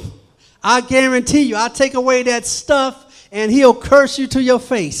him. I guarantee you, I'll take away that stuff and he'll curse you to your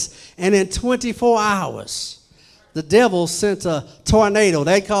face. And in 24 hours, the devil sent a tornado.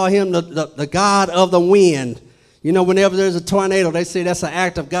 They call him the God of the wind. You know, whenever there's a tornado, they say that's an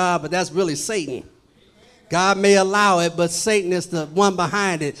act of God, but that's really Satan. God may allow it, but Satan is the one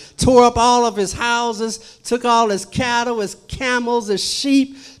behind it. Tore up all of his houses, took all his cattle, his camels, his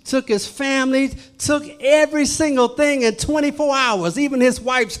sheep, took his family, took every single thing in 24 hours. Even his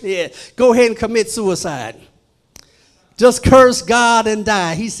wife said, go ahead and commit suicide. Just curse God and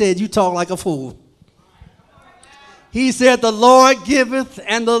die. He said, you talk like a fool. He said, the Lord giveth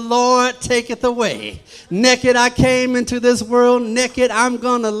and the Lord taketh away. Naked I came into this world, naked I'm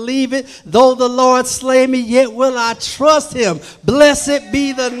going to leave it. Though the Lord slay me, yet will I trust him. Blessed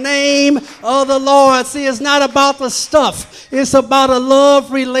be the name of the Lord. See, it's not about the stuff. It's about a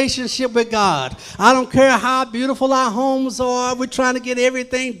love relationship with God. I don't care how beautiful our homes are. We're trying to get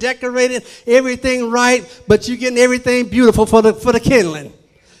everything decorated, everything right, but you're getting everything beautiful for the kindling.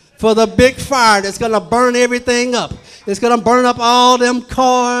 for the big fire that's going to burn everything up. It's going to burn up all them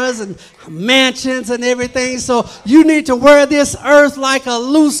cars and mansions and everything. So you need to wear this earth like a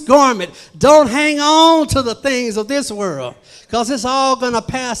loose garment. Don't hang on to the things of this world, because it's all going to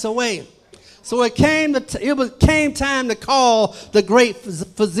pass away. So it came time to call the great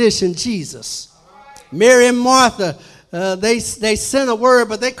physician Jesus. Mary and Martha, they sent a word,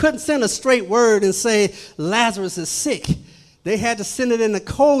 but they couldn't send a straight word and say Lazarus is sick. They had to send it in a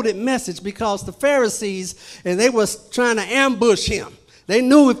coded message, because the Pharisees, and they was trying to ambush him. They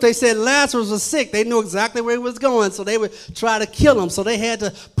knew if they said Lazarus was sick, they knew exactly where he was going, so they would try to kill him. So they had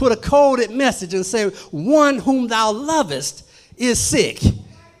to put a coded message and say, one whom thou lovest is sick.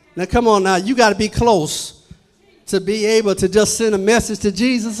 Now, come on now, you got to be close to be able to just send a message to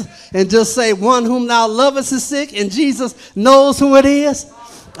Jesus and just say, one whom thou lovest is sick, and Jesus knows who it is.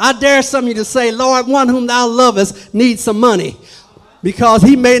 I dare some of you to say, Lord, one whom thou lovest needs some money, because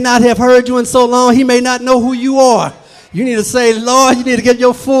he may not have heard you in so long. He may not know who you are. You need to say, Lord, you need to give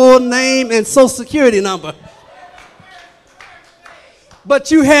your full name and social security number.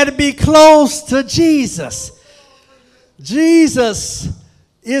 But you had to be close to Jesus. Jesus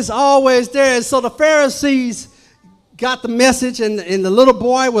is always there. And so the Pharisees got the message, and the little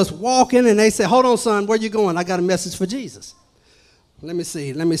boy was walking, and they said, hold on, son, where you going? I got a message for Jesus. Let me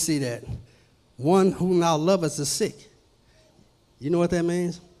see that. One whom thou lovest is sick. You know what that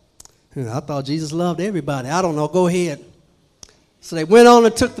means? I thought Jesus loved everybody. I don't know. Go ahead. So they went on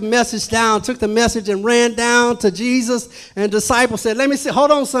and took the message and ran down to Jesus, and disciples said, let me see.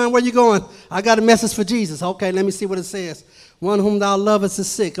 Hold on, son, where you going? I got a message for Jesus. Okay, let me see what it says. One whom thou lovest is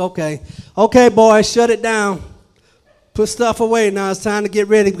sick. Okay, boy, shut it down. Put stuff away. Now it's time to get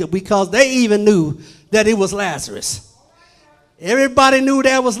ready, because they even knew that it was Lazarus. Everybody knew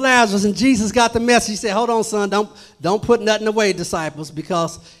that was Lazarus, and Jesus got the message. He said, hold on, son, don't put nothing away, disciples,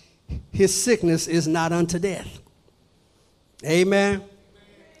 because his sickness is not unto death. Amen.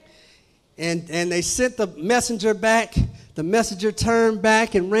 And they sent the messenger back. The messenger turned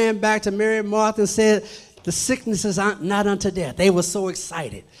back and ran back to Mary and Martha and said, the sickness is not unto death. They were so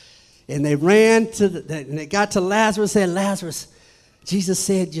excited. And they ran and they got to Lazarus and said, Lazarus, Jesus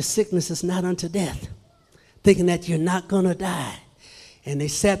said, your sickness is not unto death, thinking that you're not going to die. And they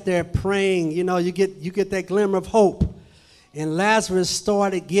sat there praying. You know, you get that glimmer of hope. And Lazarus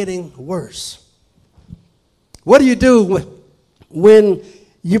started getting worse. What do you do when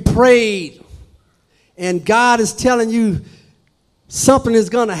you prayed and God is telling you something is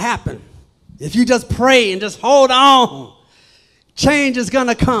going to happen? If you just pray and just hold on, change is going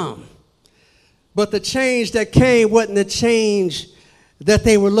to come. But the change that came wasn't the change that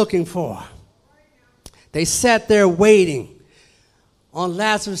they were looking for. They sat there waiting on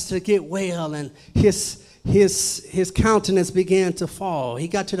Lazarus to get well, and his countenance began to fall. He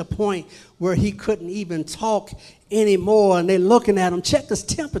got to the point where he couldn't even talk anymore, and they're looking at him. Check his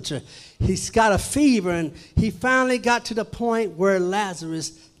temperature. He's got a fever, and he finally got to the point where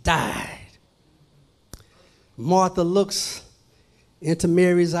Lazarus died. Martha looks into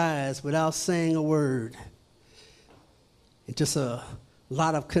Mary's eyes without saying a word. And just a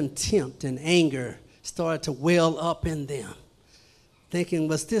lot of contempt and anger started to well up in them, thinking,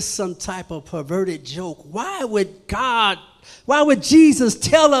 was this some type of perverted joke? Why would Jesus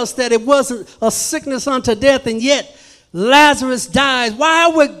tell us that it wasn't a sickness unto death, and yet Lazarus dies? Why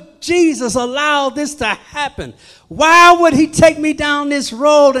would Jesus allow this to happen? Why would he take me down this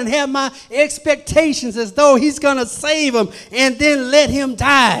road and have my expectations as though he's going to save him and then let him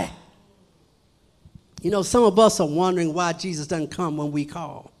die? You know, some of us are wondering why Jesus doesn't come when we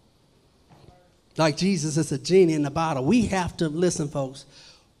call. Like Jesus is a genie in the bottle. We have to, listen, folks,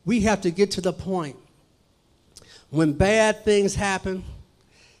 we have to get to the point when bad things happen,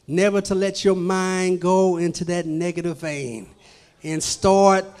 never to let your mind go into that negative vein and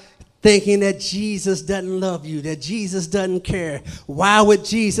start thinking that Jesus doesn't love you, that Jesus doesn't care. Why would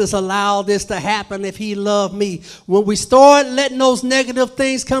Jesus allow this to happen if he loved me? When we start letting those negative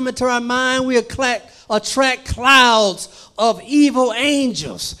things come into our mind, we attract clouds of evil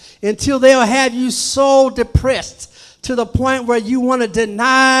angels until they'll have you so depressed to the point where you want to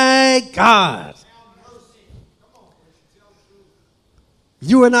deny God.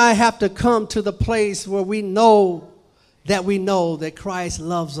 You and I have to come to the place where we know that Christ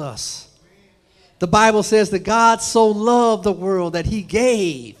loves us. The Bible says that God so loved the world that he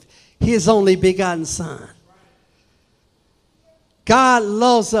gave his only begotten son. God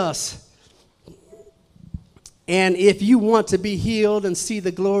loves us. And if you want to be healed and see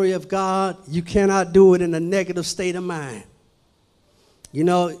the glory of God, you cannot do it in a negative state of mind. You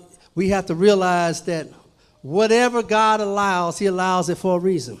know, we have to realize that whatever God allows, he allows it for a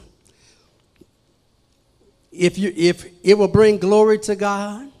reason. if it will bring glory to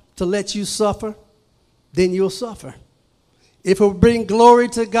God to let you suffer, then you'll suffer. If it will bring glory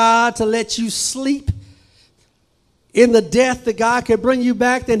to God to let you sleep in the death that God can bring you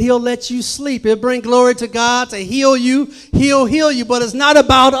back, then he'll let you sleep. It'll bring glory to God to heal you. He'll heal you. But it's not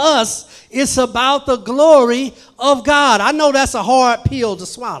about us. It's about the glory of God. I know that's a hard pill to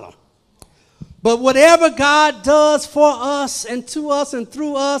swallow. But whatever God does for us and to us and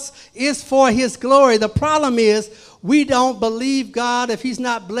through us is for his glory. The problem is we don't believe God if he's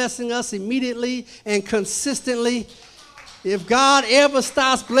not blessing us immediately and consistently. If God ever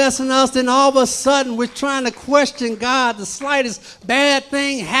stops blessing us, then all of a sudden we're trying to question God. The slightest bad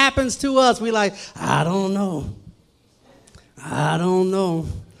thing happens to us. We're like, I don't know. I don't know.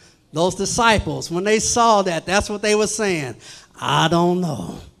 Those disciples, when they saw that, that's what they were saying. I don't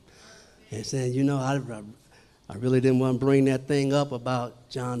know. They said, you know, I really didn't want to bring that thing up about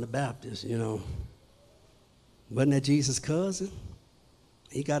John the Baptist, you know. Wasn't that Jesus' cousin?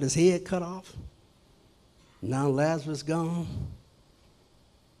 He got his head cut off. Now Lazarus gone.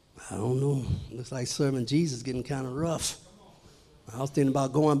 I don't know. Looks like serving Jesus getting kind of rough. I was thinking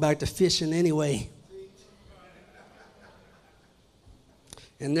about going back to fishing anyway.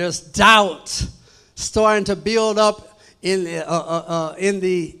 And there's doubt starting to build up in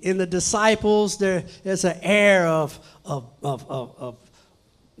the disciples. There's an air of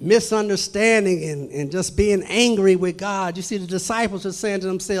misunderstanding and just being angry with God. You see, the disciples are saying to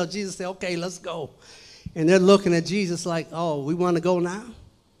themselves, Jesus said, okay, let's go. And they're looking at Jesus like, oh, we want to go now?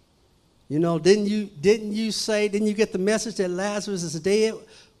 You know, didn't you get the message that Lazarus is dead?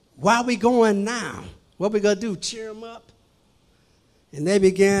 Why are we going now? What we going to do, cheer him up? And they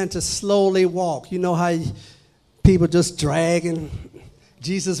began to slowly walk. You know how people just dragging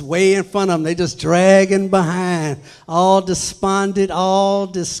Jesus way in front of them. They just dragging behind, all despondent, all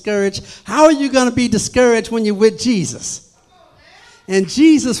discouraged. How are you going to be discouraged when you're with Jesus? And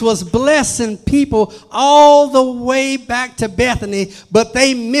Jesus was blessing people all the way back to Bethany, but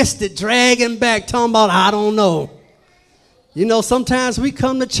they missed it, dragging back, talking about, I don't know. You know, sometimes we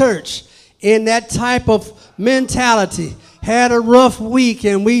come to church in that type of mentality. Had a rough week,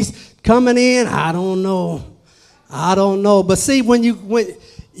 and we coming in, I don't know. I don't know. But see, when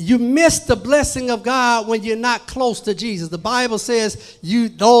you miss the blessing of God when you're not close to Jesus. The Bible says,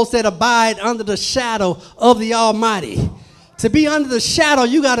 those that abide under the shadow of the Almighty. To be under the shadow,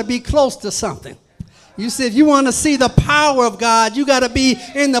 you got to be close to something. You see, if you want to see the power of God, you got to be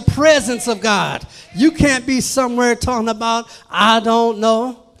in the presence of God. You can't be somewhere talking about, I don't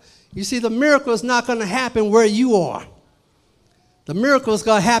know. You see, the miracle is not going to happen where you are. The miracle is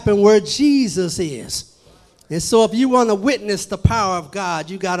going to happen where Jesus is. And so if you want to witness the power of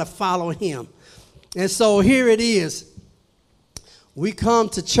God, you got to follow him. And so here it is. We come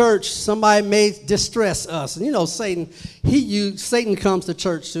to church, somebody may distress us. And you know, Satan comes to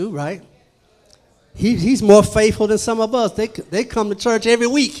church too, right? He's more faithful than some of us. They come to church every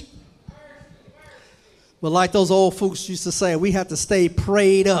week. But like those old folks used to say, we have to stay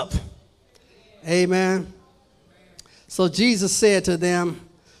prayed up. Amen. So Jesus said to them,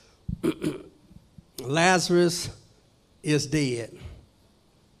 Lazarus is dead,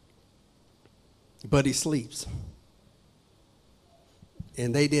 but he sleeps.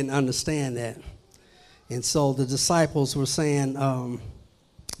 And they didn't understand that. And so the disciples were saying,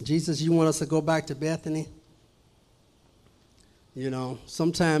 Jesus, you want us to go back to Bethany? You know,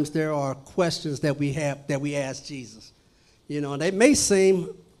 sometimes there are questions that we ask Jesus. You know, they may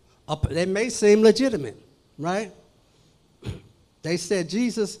seem legitimate, right? They said,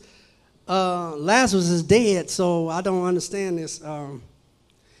 Jesus, Lazarus is dead, so I don't understand this.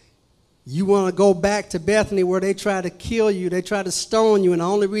 You want to go back to Bethany where they try to kill you, they try to stone you, and the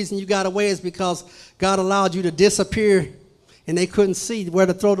only reason you got away is because God allowed you to disappear and they couldn't see where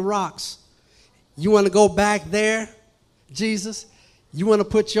to throw the rocks. You want to go back there, Jesus? You want to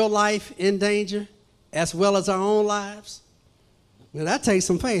put your life in danger as well as our own lives? Now, that takes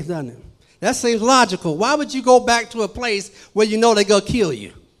some faith, doesn't it? That seems logical. Why would you go back to a place where you know they're going to kill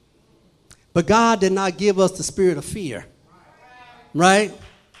you? But God did not give us the spirit of fear, right?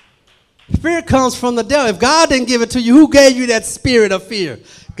 Fear comes from the devil. If God didn't give it to you, who gave you that spirit of fear?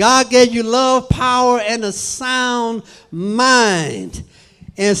 God gave you love, power, and a sound mind.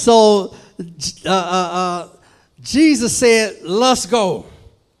 And so Jesus said, let's go.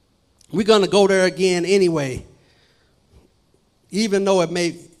 We're going to go there again anyway, even though it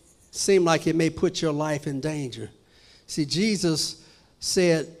may seem like it may put your life in danger. See, Jesus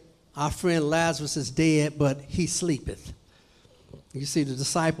said, our friend Lazarus is dead, but he sleepeth. You see, the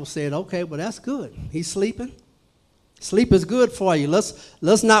disciples said, okay, well, that's good. He's sleeping. Sleep is good for you.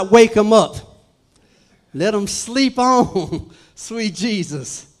 Let's not wake him up. Let them sleep on, sweet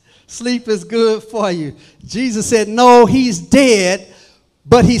Jesus. Sleep is good for you. Jesus said, no, he's dead,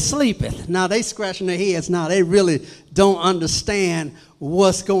 but he sleepeth. Now, they scratching their heads now. They really don't understand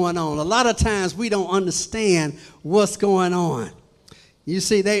what's going on. A lot of times we don't understand what's going on. You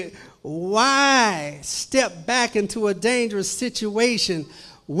see, why step back into a dangerous situation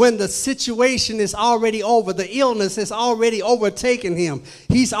when the situation is already over? The illness has already overtaken him.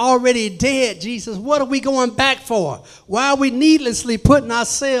 He's already dead, Jesus. What are we going back for? Why are we needlessly putting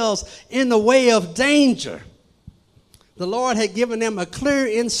ourselves in the way of danger? The Lord had given them a clear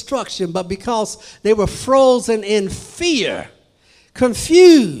instruction, but because they were frozen in fear,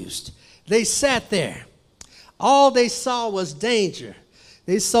 confused, they sat there. All they saw was danger.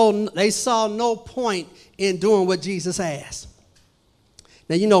 They saw no point in doing what Jesus asked.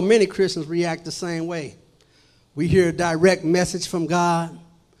 Now, you know, many Christians react the same way. We hear a direct message from God,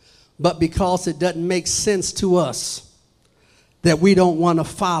 but because it doesn't make sense to us, that we don't want to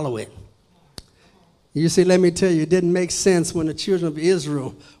follow it. You see, let me tell you, it didn't make sense when the children of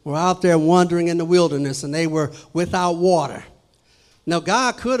Israel were out there wandering in the wilderness and they were without water. Now,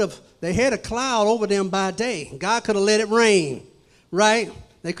 God could have, they had a cloud over them by day. God could have let it rain, right?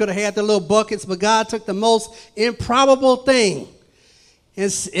 They could have had their little buckets, but God took the most improbable thing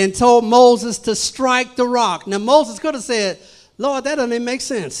and told Moses to strike the rock. Now, Moses could have said, Lord, that doesn't make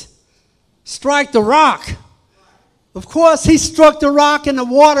sense. Strike the rock. Of course, he struck the rock and the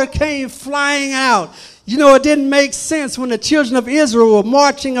water came flying out. You know, it didn't make sense when the children of Israel were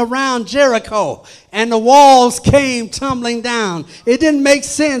marching around Jericho and the walls came tumbling down. It didn't make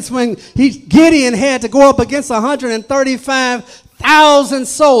sense when Gideon had to go up against 135,000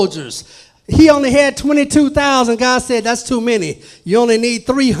 soldiers. He only had 22,000. God said, that's too many. You only need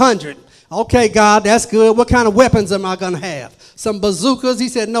 300. Okay, God, that's good. What kind of weapons am I going to have? Some bazookas? He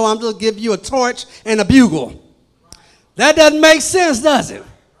said, no, I'm just going to give you a torch and a bugle. That doesn't make sense, does it?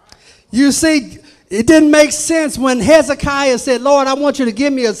 You see, it didn't make sense when Hezekiah said, Lord, I want you to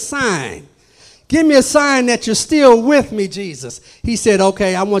give me a sign. Give me a sign that you're still with me, Jesus. He said,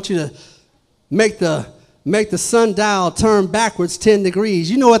 okay, I want you to make the sundial turn backwards 10 degrees.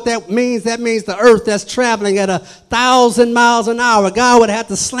 You know what that means? That means the earth that's traveling at 1,000 miles an hour. God would have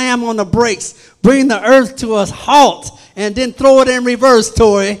to slam on the brakes, bring the earth to a halt, and then throw it in reverse,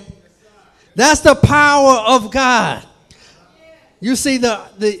 Tori. That's the power of God. You see,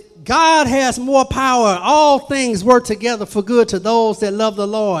 God has more power. All things work together for good to those that love the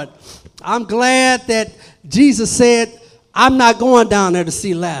Lord. I'm glad that Jesus said, I'm not going down there to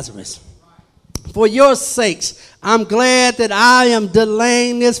see Lazarus. For your sakes, I'm glad that I am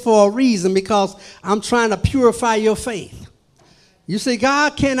delaying this for a reason, because I'm trying to purify your faith. You see,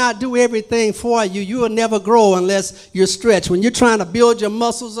 God cannot do everything for you. You will never grow unless you're stretched. When you're trying to build your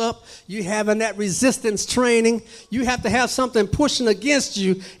muscles up, you're having that resistance training. You have to have something pushing against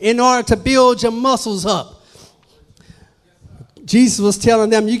you in order to build your muscles up. Jesus was telling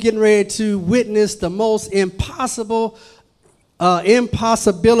them, you're getting ready to witness the most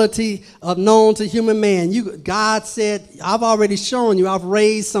impossibility known to human man. God said, I've already shown you, I've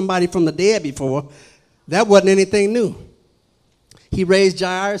raised somebody from the dead before. That wasn't anything new. He raised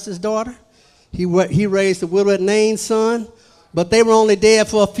Jairus' daughter. He raised the widow at Nain's son. But they were only dead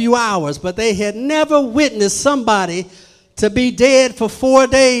for a few hours. But they had never witnessed somebody to be dead for 4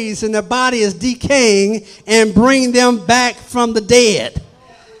 days and their body is decaying and bring them back from the dead.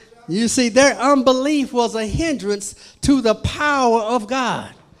 You see, their unbelief was a hindrance to the power of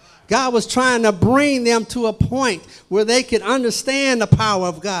God. God was trying to bring them to a point where they could understand the power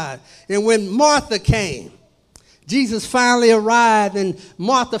of God. And when Martha came, Jesus finally arrived, and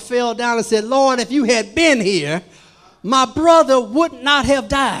Martha fell down and said, Lord, if you had been here, my brother would not have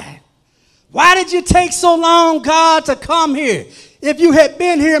died. Why did you take so long, God, to come here? If you had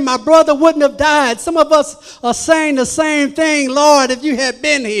been here, my brother wouldn't have died. Some of us are saying the same thing, Lord, if you had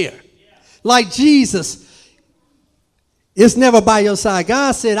been here. Like Jesus is never by your side.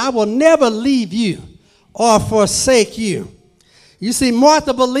 God said, I will never leave you or forsake you. You see,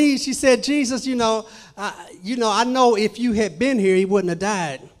 Martha believed. She said, Jesus, I know if you had been here, he wouldn't have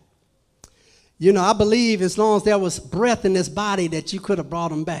died. I believe as long as there was breath in this body that you could have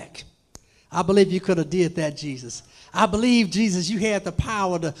brought him back. I believe you could have did that, Jesus. I believe, Jesus, you had the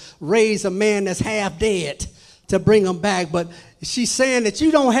power to raise a man that's half dead to bring him back. But she's saying that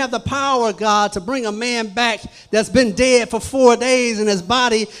you don't have the power, God, to bring a man back that's been dead for 4 days and his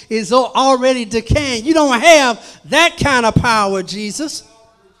body is already decaying. You don't have that kind of power, Jesus.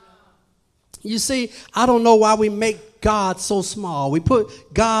 You see, I don't know why we make God so small. We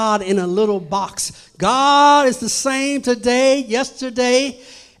put God in a little box. God is the same today, yesterday,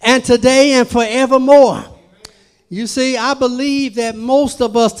 and today and forevermore. You see, I believe that most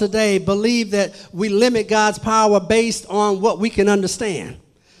of us today believe that we limit God's power based on what we can understand.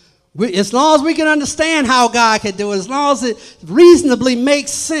 As long as we can understand how God can do it, as long as it reasonably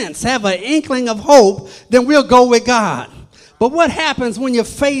makes sense, have an inkling of hope, then we'll go with God. But what happens when you're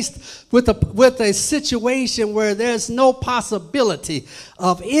faced with a situation where there's no possibility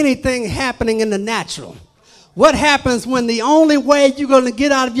of anything happening in the natural? What happens when the only way you're going to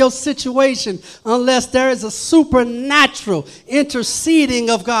get out of your situation, unless there is a supernatural interceding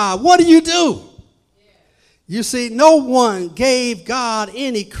of God? What do? You see, no one gave God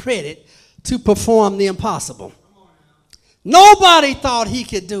any credit to perform the impossible. Nobody thought he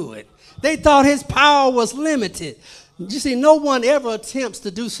could do it. They thought his power was limited. You see, no one ever attempts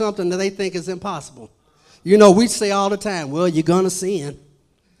to do something that they think is impossible. You know, we say all the time, well, you're going to sin.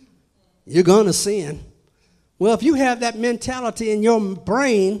 You're going to sin. Well, if you have that mentality in your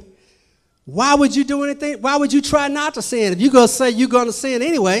brain, why would you do anything? Why would you try not to sin? If you're going to say you're going to sin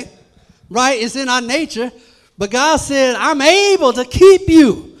anyway, right? It's in our nature. But God said, I'm able to keep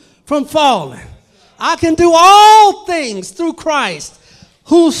you from falling. I can do all things through Christ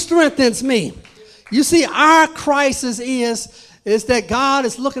who strengthens me. You see, our crisis is that God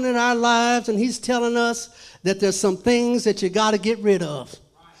is looking at our lives and he's telling us that there's some things that you got to get rid of.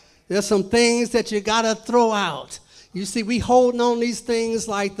 There's some things that you got to throw out. You see, we holding on these things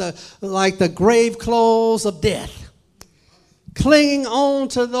like the grave clothes of death. Clinging on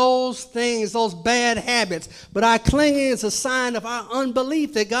to those things, those bad habits. But our clinging is a sign of our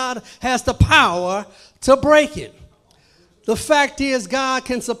unbelief that God has the power to break it. The fact is, God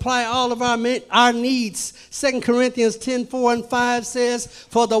can supply all of our needs. 2 Corinthians 10:4-5 says,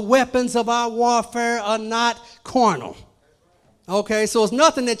 for the weapons of our warfare are not carnal. Okay, so it's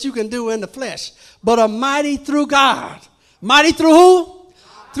nothing that you can do in the flesh, but are mighty through God. Mighty through who?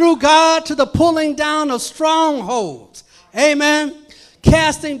 Through God, to the pulling down of strongholds. Amen.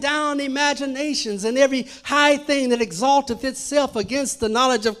 Casting down imaginations and every high thing that exalteth itself against the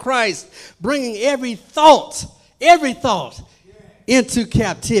knowledge of Christ, bringing every thought into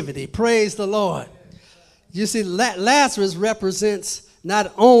captivity. Praise the Lord. You see, Lazarus represents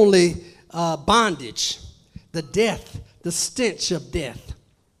not only bondage, the death, the stench of death.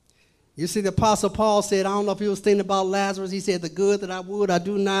 You see, the Apostle Paul said, I don't know if he was thinking about Lazarus. He said, the good that I would, I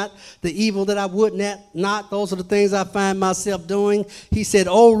do not. The evil that I would not. Those are the things I find myself doing. He said,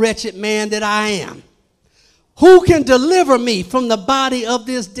 oh, wretched man that I am. Who can deliver me from the body of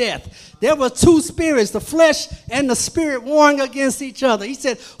this death? There were two spirits, the flesh and the spirit, warring against each other. He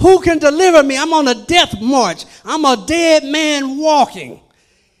said, who can deliver me? I'm on a death march. I'm a dead man walking.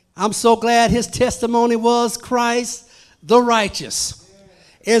 I'm so glad his testimony was Christ the righteous.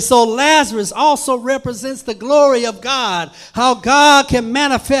 And so Lazarus also represents the glory of God, how God can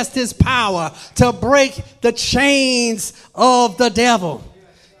manifest his power to break the chains of the devil.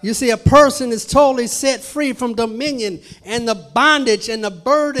 You see, a person is totally set free from dominion and the bondage and the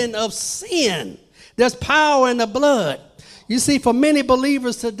burden of sin. There's power in the blood. You see, for many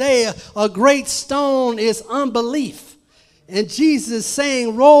believers today, a great stone is unbelief. And Jesus is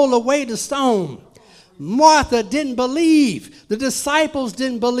saying, roll away the stone. Martha didn't believe. The disciples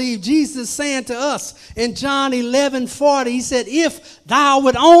didn't believe. Jesus is saying to us in John 11:40, he said, if thou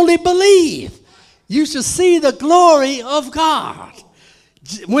would only believe, you should see the glory of God.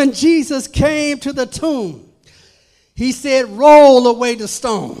 When Jesus came to the tomb, he said, roll away the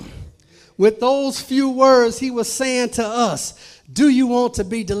stone. With those few words, he was saying to us, do you want to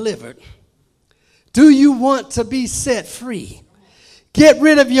be delivered? Do you want to be set free? Get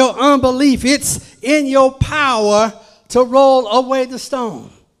rid of your unbelief. It's in your power to roll away the stone.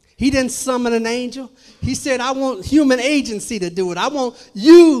 He didn't summon an angel. He said, I want human agency to do it. I want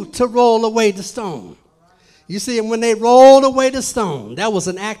you to roll away the stone. You see, and when they rolled away the stone, that was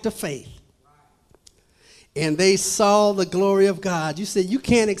an act of faith. And they saw the glory of God. You see, you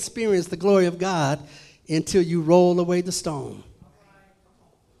can't experience the glory of God until you roll away the stone.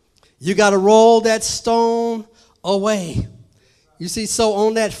 You got to roll that stone away. You see, so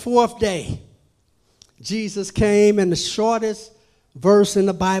on that fourth day, Jesus came, and the shortest verse in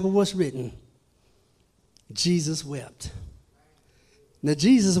the Bible was written. Jesus wept. Now,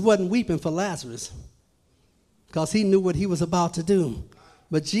 Jesus wasn't weeping for Lazarus because he knew what he was about to do.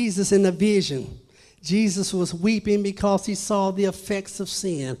 But Jesus, in the vision, Jesus was weeping because he saw the effects of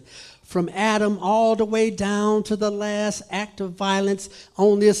sin. from Adam all the way down to the last act of violence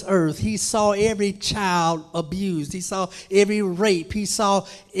on this earth. He saw every child abused. He saw every rape. He saw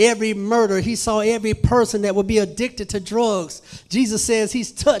every murder. He saw every person that would be addicted to drugs. Jesus says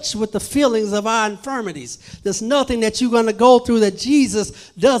he's touched with the feelings of our infirmities. There's nothing that you're going to go through that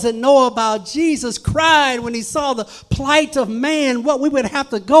Jesus doesn't know about. Jesus cried when he saw the plight of man, what we would have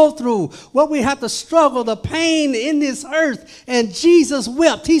to go through, what we have to struggle, the pain in this earth. And Jesus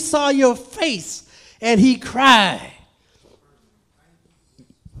wept. He saw your face and he cried.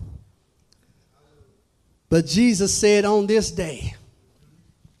 But Jesus said on this day,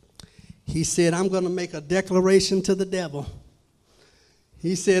 he said, I'm going to make a declaration to the devil.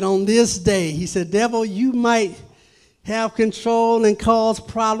 He said, on this day, he said, devil, you might have control and cause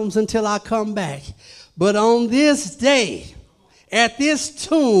problems until I come back. But on this day, at this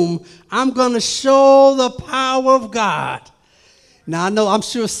tomb, I'm going to show the power of God. Now, I know, I'm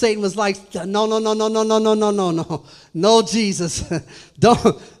sure Satan was like, no, Jesus, don't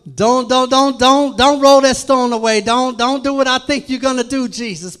roll that stone away. Don't do what I think you're going to do,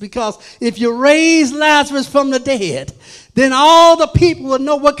 Jesus, because if you raise Lazarus from the dead, then all the people will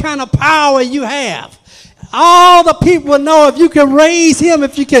know what kind of power you have. All the people will know if you can raise him,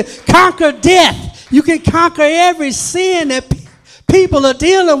 if you can conquer death, you can conquer every sin that people are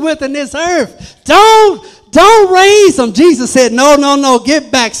dealing with in this earth. Don't raise them. Jesus said, no, get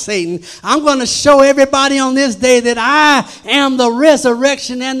back, Satan. I'm going to show everybody on this day that I am the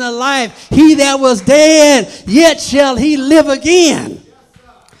resurrection and the life. He that was dead, yet shall he live again.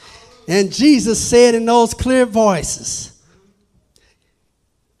 And Jesus said in those clear voices,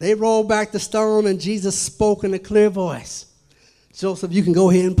 they rolled back the stone and Jesus spoke in a clear voice. Joseph, you can go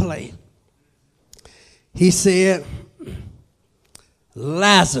ahead and play. He said,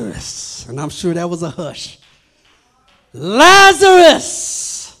 Lazarus, and I'm sure that was a hush.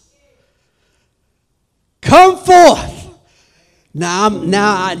 Lazarus, come forth.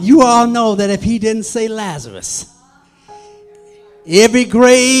 Now, you all know that if he didn't say Lazarus, every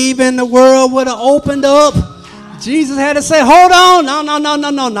grave in the world would have opened up. Jesus had to say, hold on. No,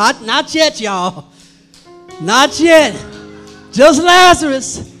 not yet, y'all. Not yet. Just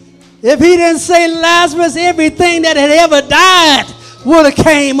Lazarus. If he didn't say Lazarus, everything that had ever died would have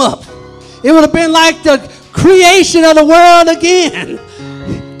came up. It would have been like the creation of the world again.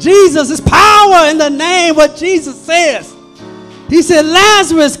 Jesus is power in the name, what Jesus says. He said,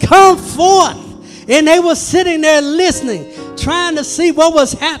 Lazarus, come forth. And they were sitting there listening, trying to see what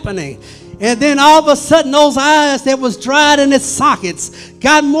was happening. And then all of a sudden, those eyes that was dried in its sockets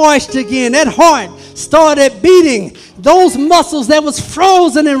got moist again. That heart started beating. Those muscles that was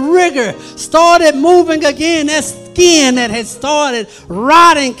frozen in rigor started moving again. That skin that had started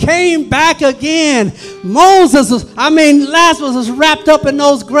rotting came back again. Lazarus was wrapped up in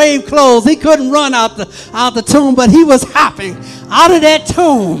those grave clothes. He couldn't run out the tomb, but he was hopping out of that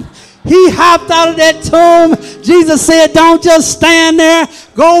tomb. He hopped out of that tomb. Jesus said, don't just stand there.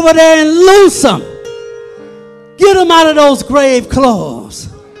 Go over there and loose him. Get him out of those grave clothes.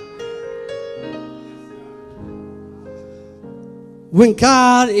 When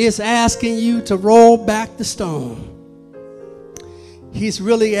God is asking you to roll back the stone, he's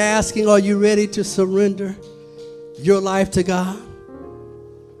really asking, are you ready to surrender your life to God?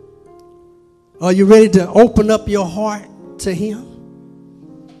 Are you ready to open up your heart to him?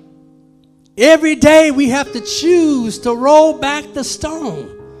 Every day we have to choose to roll back the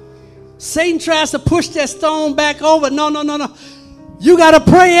stone. Satan tries to push that stone back over. No. You got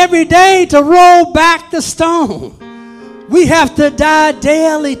to pray every day to roll back the stone. We have to die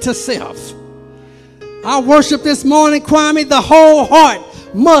daily to self. Our worship this morning, Kwame, the whole heart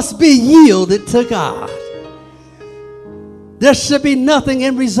must be yielded to God. There should be nothing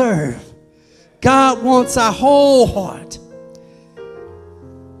in reserve. God wants our whole heart.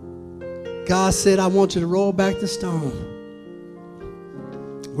 God said, I want you to roll back the stone.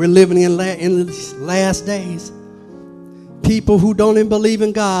 We're living in these last days. People who don't even believe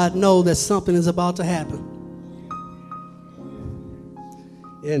in God know that something is about to happen.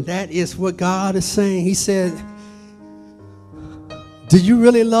 And that is what God is saying. He said, do you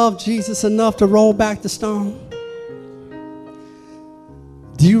really love Jesus enough to roll back the stone?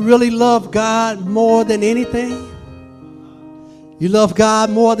 Do you really love God more than anything? You love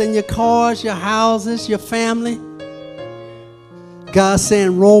God more than your cars, your houses, your family? God's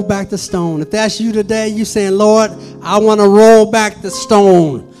saying, roll back the stone. If that's you today, you're saying, Lord, I want to roll back the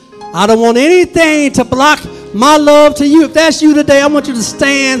stone. I don't want anything to block my love to you. If that's you today, I want you to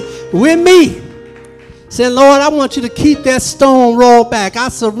stand with me. Say, Lord, I want you to keep that stone rolled back. I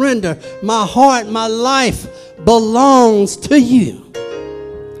surrender. My heart, my life belongs to you.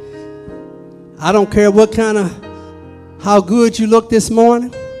 I don't care what kind of, how good you look this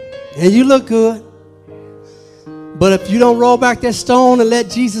morning, and you look good. But if you don't roll back that stone and let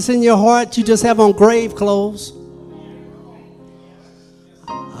Jesus in your heart, you just have on grave clothes.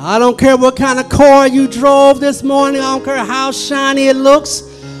 I don't care what kind of car you drove this morning. I don't care how shiny it looks.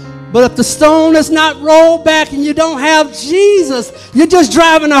 But if the stone is not rolled back and you don't have Jesus, you're just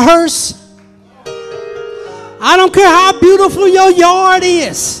driving a hearse. I don't care how beautiful your yard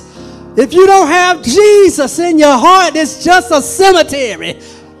is. If you don't have Jesus in your heart, it's just a cemetery.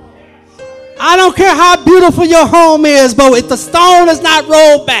 I don't care how beautiful your home is, but if the stone is not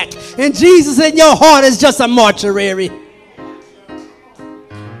rolled back and Jesus in your heart, is just a mortuary.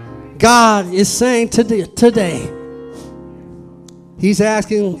 God is saying today, he's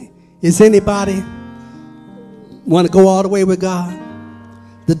asking, is anybody want to go all the way with God?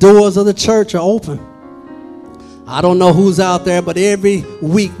 The doors of the church are open. I don't know who's out there, but every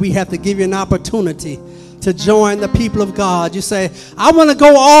week we have to give you an opportunity to join the people of God. You say, I want to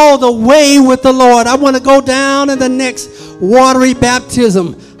go all the way with the Lord. I want to go down in the next watery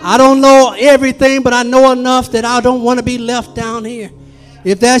baptism. I don't know everything, but I know enough that I don't want to be left down here.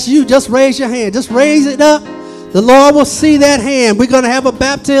 If that's you, just raise your hand. Just raise it up. The Lord will see that hand. We're going to have a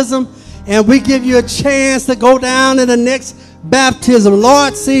baptism, and we give you a chance to go down in the next baptism.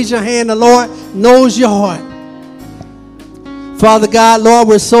 Lord sees your hand. The Lord knows your heart. Father God, Lord,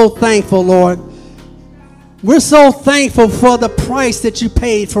 we're so thankful, Lord. We're so thankful for the price that you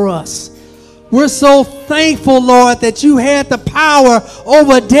paid for us. We're so thankful, Lord, that you had the power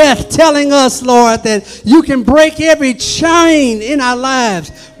over death, telling us, Lord, that you can break every chain in our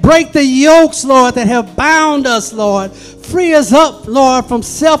lives. Break the yokes, Lord, that have bound us, Lord. Free us up, Lord, from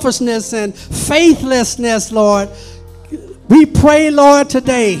selfishness and faithlessness, Lord. We pray, Lord,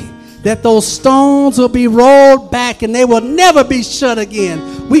 today that those stones will be rolled back and they will never be shut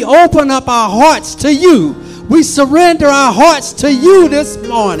again. We open up our hearts to you. We surrender our hearts to you this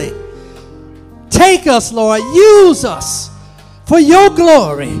morning. Take us, Lord. Use us for your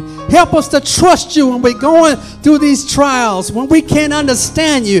glory. Help us to trust you when we're going through these trials. When we can't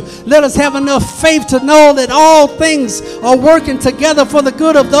understand you, let us have enough faith to know that all things are working together for the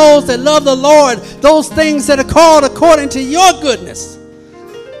good of those that love the Lord, those things that are called according to your goodness.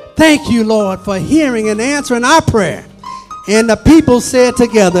 Thank you, Lord, for hearing and answering our prayer. And the people said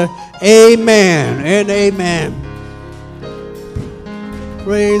together, amen and amen.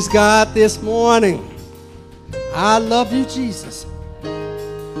 Praise God this morning. I love you, Jesus.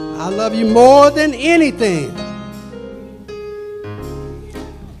 I love you more than anything.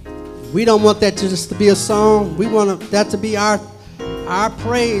 We don't want that to just to be a song. We want that to be our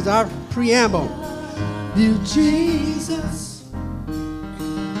praise, our preamble. You, Jesus,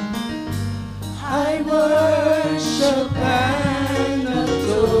 I worship and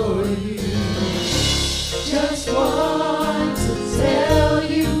adore you. Just want to tell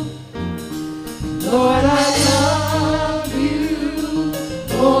you, Lord, I love you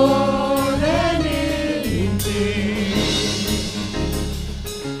more than anything.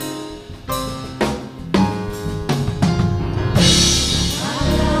 I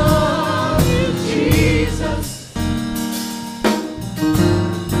love you, Jesus.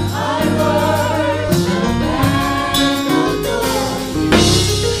 I worship and adore you.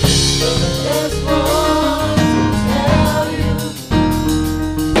 Just want to tell you,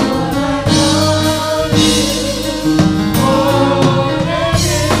 Lord, I love you more than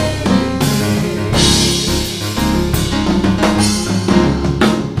anything.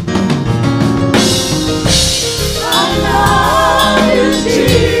 I love you,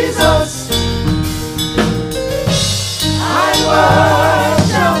 Jesus. I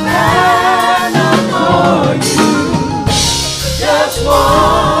worship and adore you. Just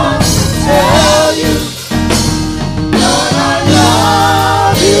want to tell you, Lord, I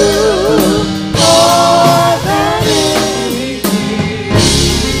love you more than anything.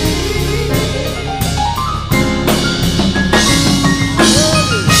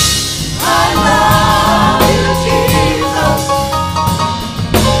 I love you, Jesus.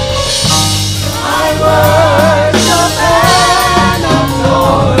 I worship and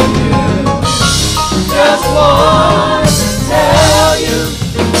adore you. Just want to tell you,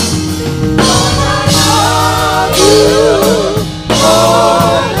 Lord, I love you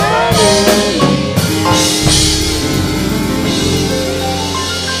more than anything.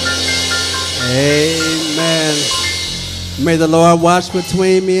 Amen. May the Lord watch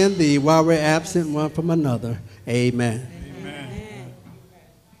between me and thee while we're absent one from another. Amen.